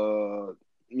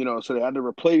they had to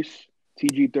replace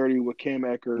TG30 with Cam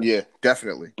Akers. Yeah,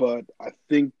 definitely. But I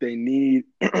think they need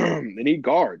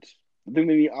guards. I think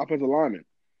they need offensive linemen.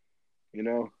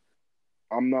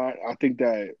 I think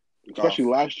that especially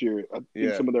last year, I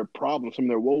think some of their problems, some of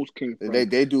their woes came from they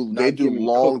do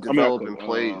long development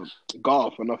plays.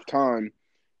 Goff enough time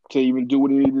to even do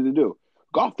what he needed to do.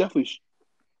 Goff definitely.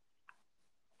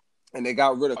 And they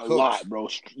got rid of Cooks. A lot, bro.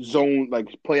 Zone, like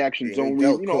play action zone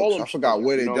read. All I forgot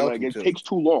where they dealt him to. It takes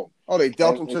too long. Oh, they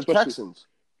dealt him to the Texans.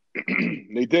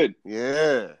 They did.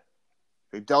 Yeah.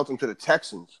 They dealt him to the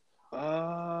Texans.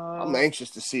 I'm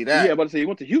anxious to see that. Yeah, but he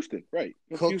went to Houston, right?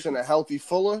 Cooks and a healthy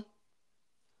Fuller.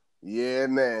 Yeah,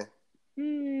 man.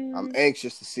 I'm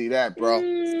anxious to see that, bro.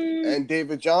 And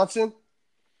David Johnson.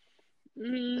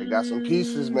 They got some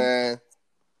pieces, man.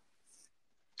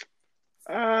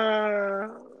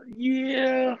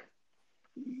 Yeah,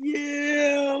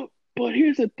 yeah. But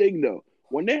here's the thing, though.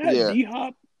 When they had Yeah, D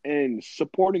Hop and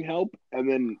supporting help, and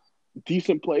then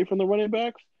decent play from the running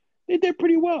backs, they did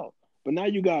pretty well. But now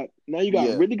you got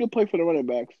yeah. really good play for the running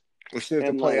backs, We see if the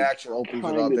and play like action opens it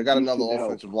kind up. They of got another decent help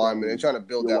offensive lineman. They're from trying to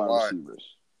build your that wide line.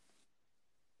 receivers.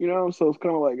 So it's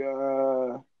kind of like,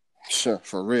 Sure,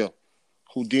 for real.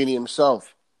 Houdini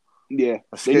himself. yeah,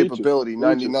 they need to. Escapability,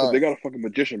 They need to because 99. they got a fucking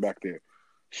magician back there.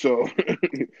 So,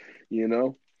 you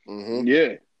know, Mm-hmm.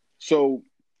 yeah. So,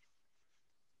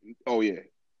 oh he's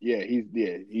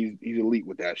elite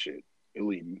with that shit.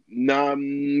 Elite. Nah,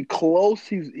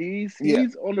 close. Yeah.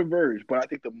 He's on the verge, but I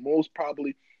think the most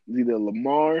probably is either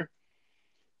Lamar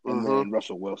and Mm-hmm. then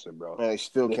Russell Wilson, bro. And they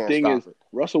still The can't thing is, stop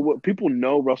it. people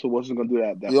know Russell Wilson's gonna do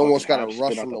that You fucking almost got to half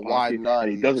rush spin out from the the wide pocket, nine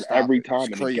and he to even does it stop every it. It's time,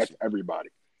 and it gets crazy. everybody.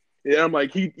 Yeah, I'm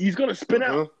like, he's gonna spin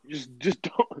out. Just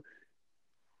don't.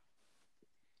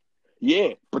 Yeah,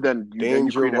 but then you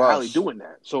Danger create an alley Rush. doing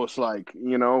that. So it's like,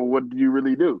 what do you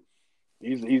really do?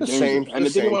 He's dangerous. And The the thing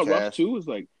same about Russ cast. too is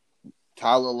like,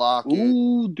 Tyler Lockett.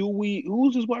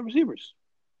 who's his wide receivers?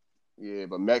 Yeah,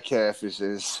 but Metcalf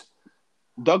is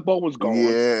Doug Baldwin's gone.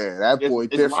 yeah, that boy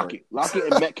It's different. Lockett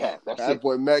and Metcalf. That's That it.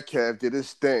 boy Metcalf did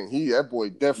his thing. That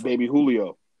boy different. Baby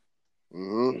Julio.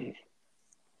 Mm-hmm.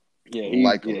 Yeah,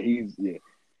 Like him.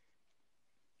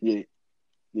 yeah,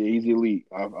 he's elite.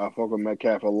 I fuck with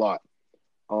Metcalf a lot.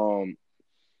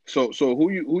 So who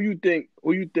you think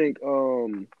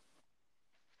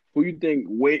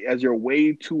way as your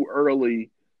way too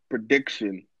early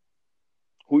prediction?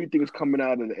 Who you think is coming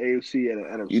out of the AFC and the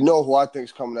NFC? You know who I think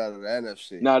is coming out of the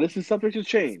NFC? Now this is subject to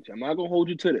change. I'm not gonna hold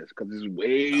you to this because this is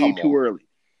way Come too on. early.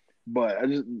 But I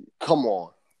just Come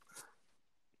on.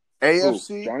 who?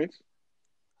 AFC. Giants.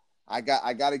 I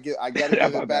gotta give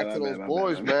it back to those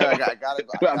boys, man. I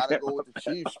gotta go with the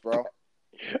Chiefs, bro.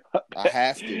 I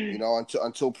have to,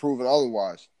 until proven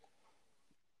otherwise.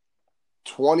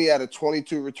 20 out of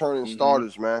 22 returning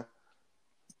starters, man.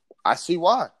 I see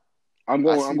why. I'm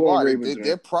going Ravens.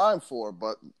 They're primed for it,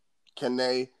 but can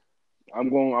they? I'm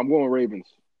going Ravens.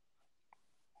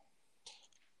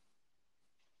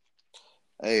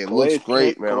 Hey, it looks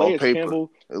great, man. On paper,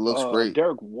 Campbell, it looks great.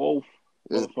 Derek Wolfe,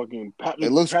 motherfucking Patrick.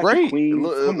 It looks Patrick great. Queen.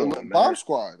 Come on, Bomb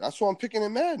Squad. That's what I'm picking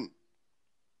in Madden.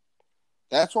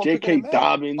 That's what I'm picking in Madden.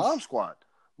 Dobbins. Bomb Squad.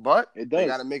 But they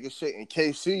got to make it shit. In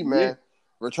KC, man,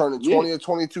 returning 20 or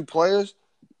 22 players,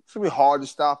 it's going to be hard to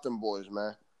stop them boys,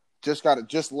 man. Just got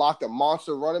to lock the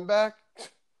monster running back.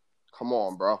 Come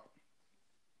on, bro.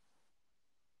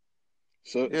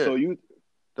 So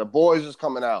the boys is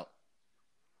coming out.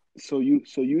 So you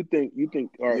think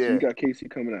all right? So you got KC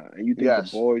coming out, and you think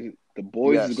the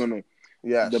boys is gonna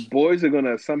the boys are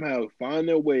gonna somehow find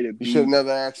their way to beat you should have never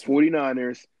asked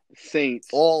 49ers, Saints,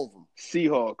 all of them,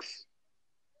 Seahawks.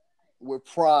 We're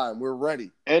prime. We're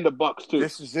ready, and the Bucks too.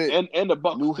 This is it. And the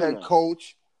Bucks. New too head now.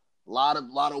 coach, lot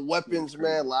of weapons,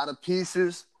 man. A lot of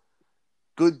pieces.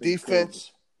 Good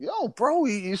defense. Yo, bro,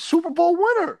 he's Super Bowl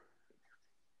winner.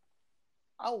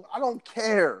 I don't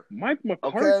care. Mike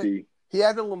McCarthy. Okay? He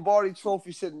had the Lombardi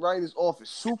Trophy sitting right in his office.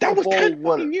 Super that was Bowl 10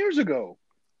 winner. fucking years ago.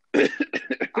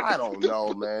 I don't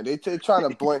know, man. They're trying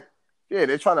to blame. Yeah,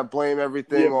 they're trying to blame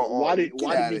everything on. Why did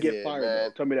he get fired?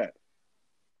 Man. Tell me that.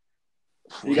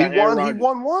 He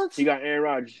won once. He got Aaron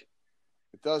Rodgers.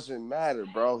 It doesn't matter,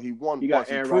 bro. He won once. got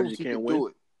Aaron Rodgers. He can't win. Do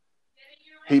it.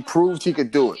 He proved he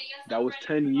could do it. That was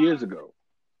 10 years ago.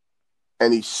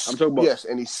 And he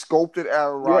sculpted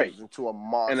Aaron Rodgers into a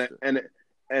monster. And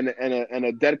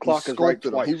a dead clock is right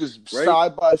twice. He was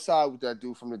side by side with that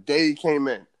dude from the day he came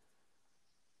in.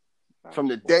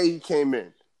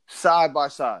 Side by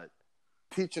side,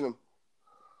 teaching him.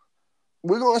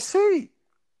 We're gonna see.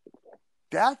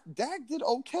 Dak did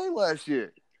okay last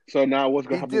year. So now what's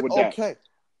gonna happen with Dak? Okay.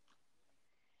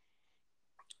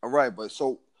 All right, but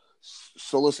so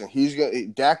listen,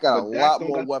 Dak got a lot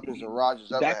more weapons than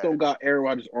Rodgers ever had. Dak don't got Aaron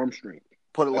Rodgers' arm strength.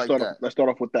 Put it like that. Let's start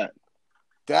off with that.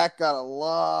 Dak got a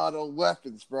lot of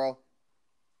weapons, bro.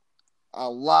 A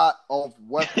lot of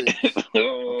weapons.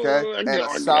 Okay? And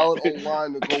a solid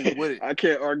O-line to go with it. I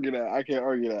can't argue that. I can't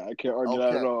argue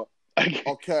that at all.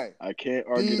 Okay. I can't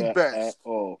argue that at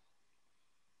all.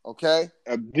 Okay?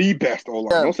 The best O-line.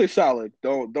 Yeah. Don't say solid.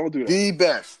 Don't do that. The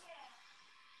best.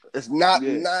 It's not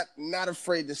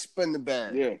afraid to spin the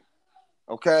bag. Yeah.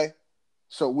 Okay?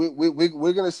 So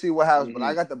we're gonna see what happens. But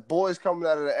I got the boys coming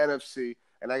out of the NFC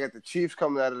and I got the Chiefs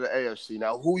coming out of the AFC.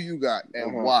 Now who you got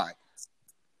and why?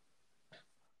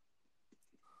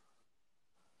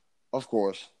 Of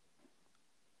course.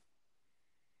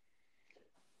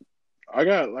 like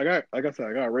I said,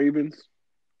 I got Ravens.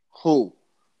 Who?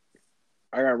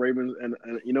 I got Ravens, and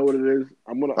you know what it is?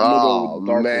 I'm gonna go with Oh the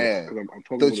dark horse man, because I'm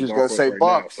talking thought with you the was dark gonna horse say right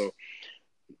now. Bucks. So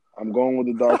I'm going with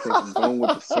the dark horse. I'm going with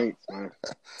the Saints, man.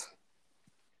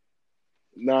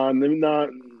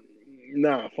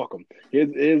 Nah, fuck them.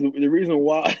 Here's the reason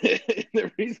why.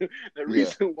 the reason Yeah,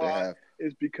 they why have.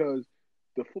 is because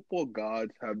the football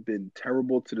gods have been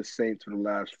terrible to the Saints for the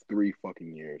last 3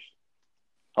 fucking years.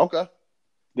 Okay.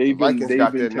 The They've been Vikings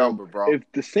got their terrible. number, bro. If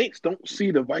the Saints don't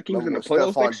see the Vikings Remember in the when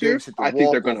playoffs Stephon next year, Diggs hit the I think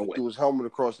walk they're gonna off, win. threw his helmet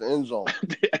across the end zone?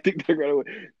 I think they're gonna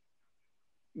win.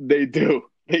 They do.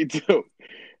 They do.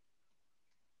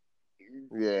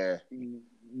 Yeah.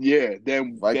 Yeah.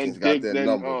 Then Vikings got their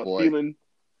number, boy. Thielen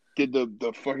did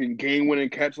the fucking game winning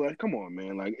catch. Like, come on,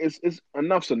 man. Like, it's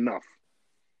enough's enough.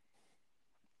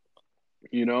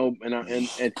 You know, and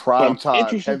but Prime I'm time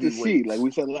interested to see, like heavyweights.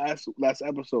 we said last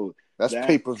episode, That's that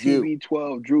pay-per-view.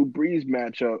 TB12 Drew Brees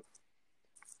matchup.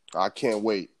 I can't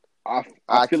wait. I feel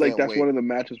like can't that's wait. one of the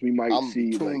matches we might I'm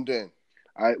see. tuned in.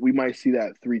 We might see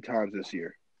that 3 times this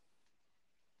year.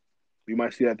 We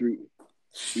might see that three.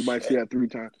 We might see that 3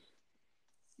 times.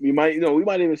 We might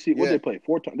even see what they play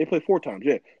 4 times. They play 4 times,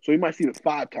 yeah. So we might see it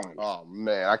 5 times. Oh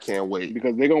man, I can't wait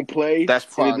because they're gonna play. That's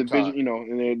prime in the division, time. you know,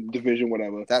 in their division,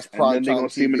 whatever. That's and prime then they're time gonna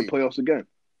see them in the TV. playoffs again.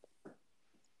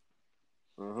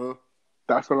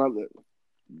 That's what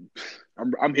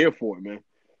I'm here for it, man.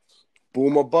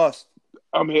 Boom or bust.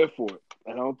 I'm here for it.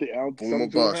 And I don't think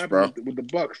something's gonna happen with the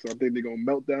Bucks. I think they're gonna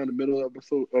melt down the middle of the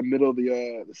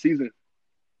season.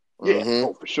 Yeah,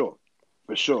 oh for sure.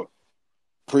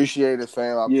 Appreciate it,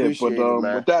 fam. I appreciate it,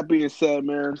 man. With that being said,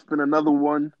 man, it's been another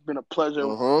one. It's been a pleasure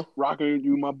rocking with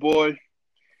you, my boy.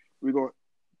 We're gonna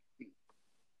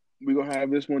have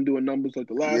this one doing numbers like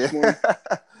the last one.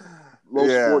 Low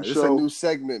Sports Show. It's a new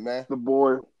segment, man. The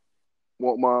boy,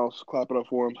 Walt Miles, clap it up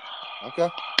for him. Okay.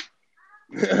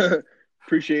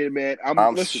 Appreciate it, man.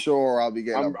 I'm sure I'll be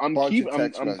getting a bunch of text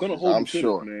messages. I'm gonna hold you to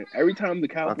this, man. Every time the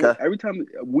Cowboys,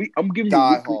 I'm giving you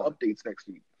weekly updates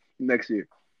next year.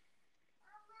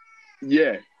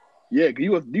 Yeah,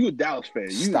 you a Dallas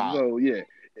fan. Stop. So yeah,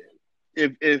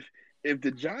 if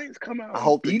the Giants come out, I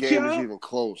hope the game is even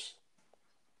close.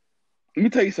 Let me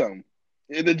tell you something.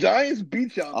 If the Giants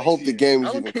beat y'all, I hope the game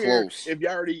is even close. If you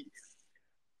already,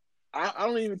 I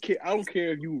don't even care. I don't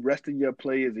care if you resting your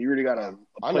players and you already got a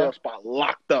playoff spot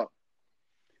locked up.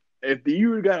 If you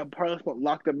already got a playoff spot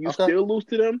locked up, you still lose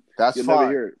to them. You'll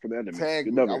never hear it from the enemy.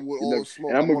 Tag me. I'm with all the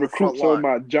smoke. And I'm gonna recruit some of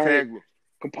my Giant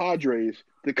compadres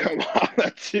to come out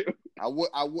at you. I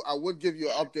would give you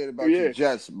an update about your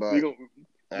Jets, but we're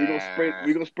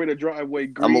gonna spray the driveway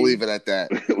green. I'm gonna leave it at that.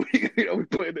 we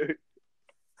play the.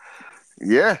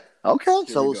 Yeah. Okay.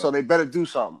 So they better do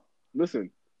something.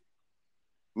 Listen.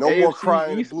 No AFC more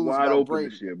crying East blues wide about open Brady.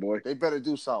 This year, boy. They better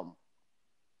do something.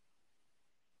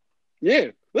 Yeah.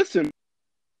 Listen.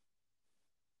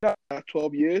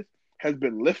 12 years has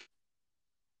been lifted.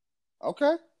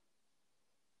 Okay.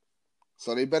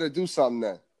 So they better do something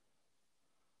then.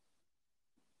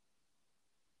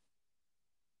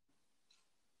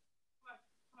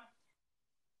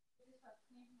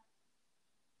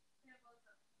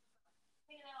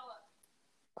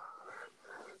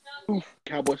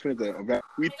 Cowboys fans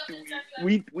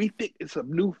we think it's a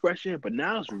new fresh air, but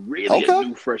now it's really a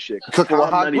new fresh air. Cooking with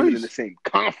hot not even in the same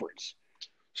conference,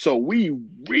 so we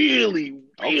really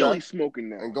smoking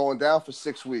now and going down for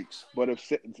 6 weeks. But if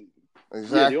the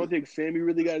only thing Sammy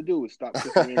really got to do is stop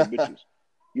kissing random bitches.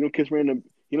 You don't kiss random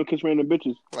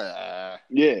bitches.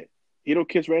 Yeah, he don't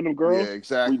kiss random girls. Yeah,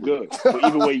 exactly. We good. But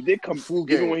even when he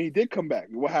did come back,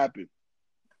 what happened?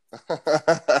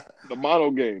 The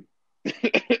mono game.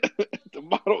 The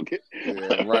mono game.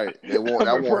 Yeah, right. They won't.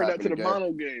 That won't happen to the again.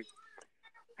 Mono game.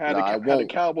 Had the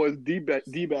Cowboys D-backs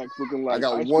looking like I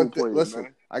got one thing.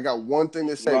 Listen, I got one thing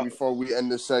to say before we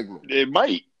end this segment. It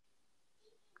might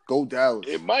go Dallas.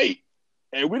 It might,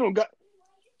 and we don't got.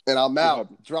 And I'm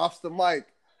out. Drops the mic.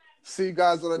 See you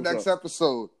guys on the next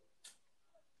episode.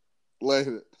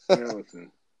 Later. Yeah,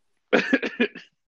 listen.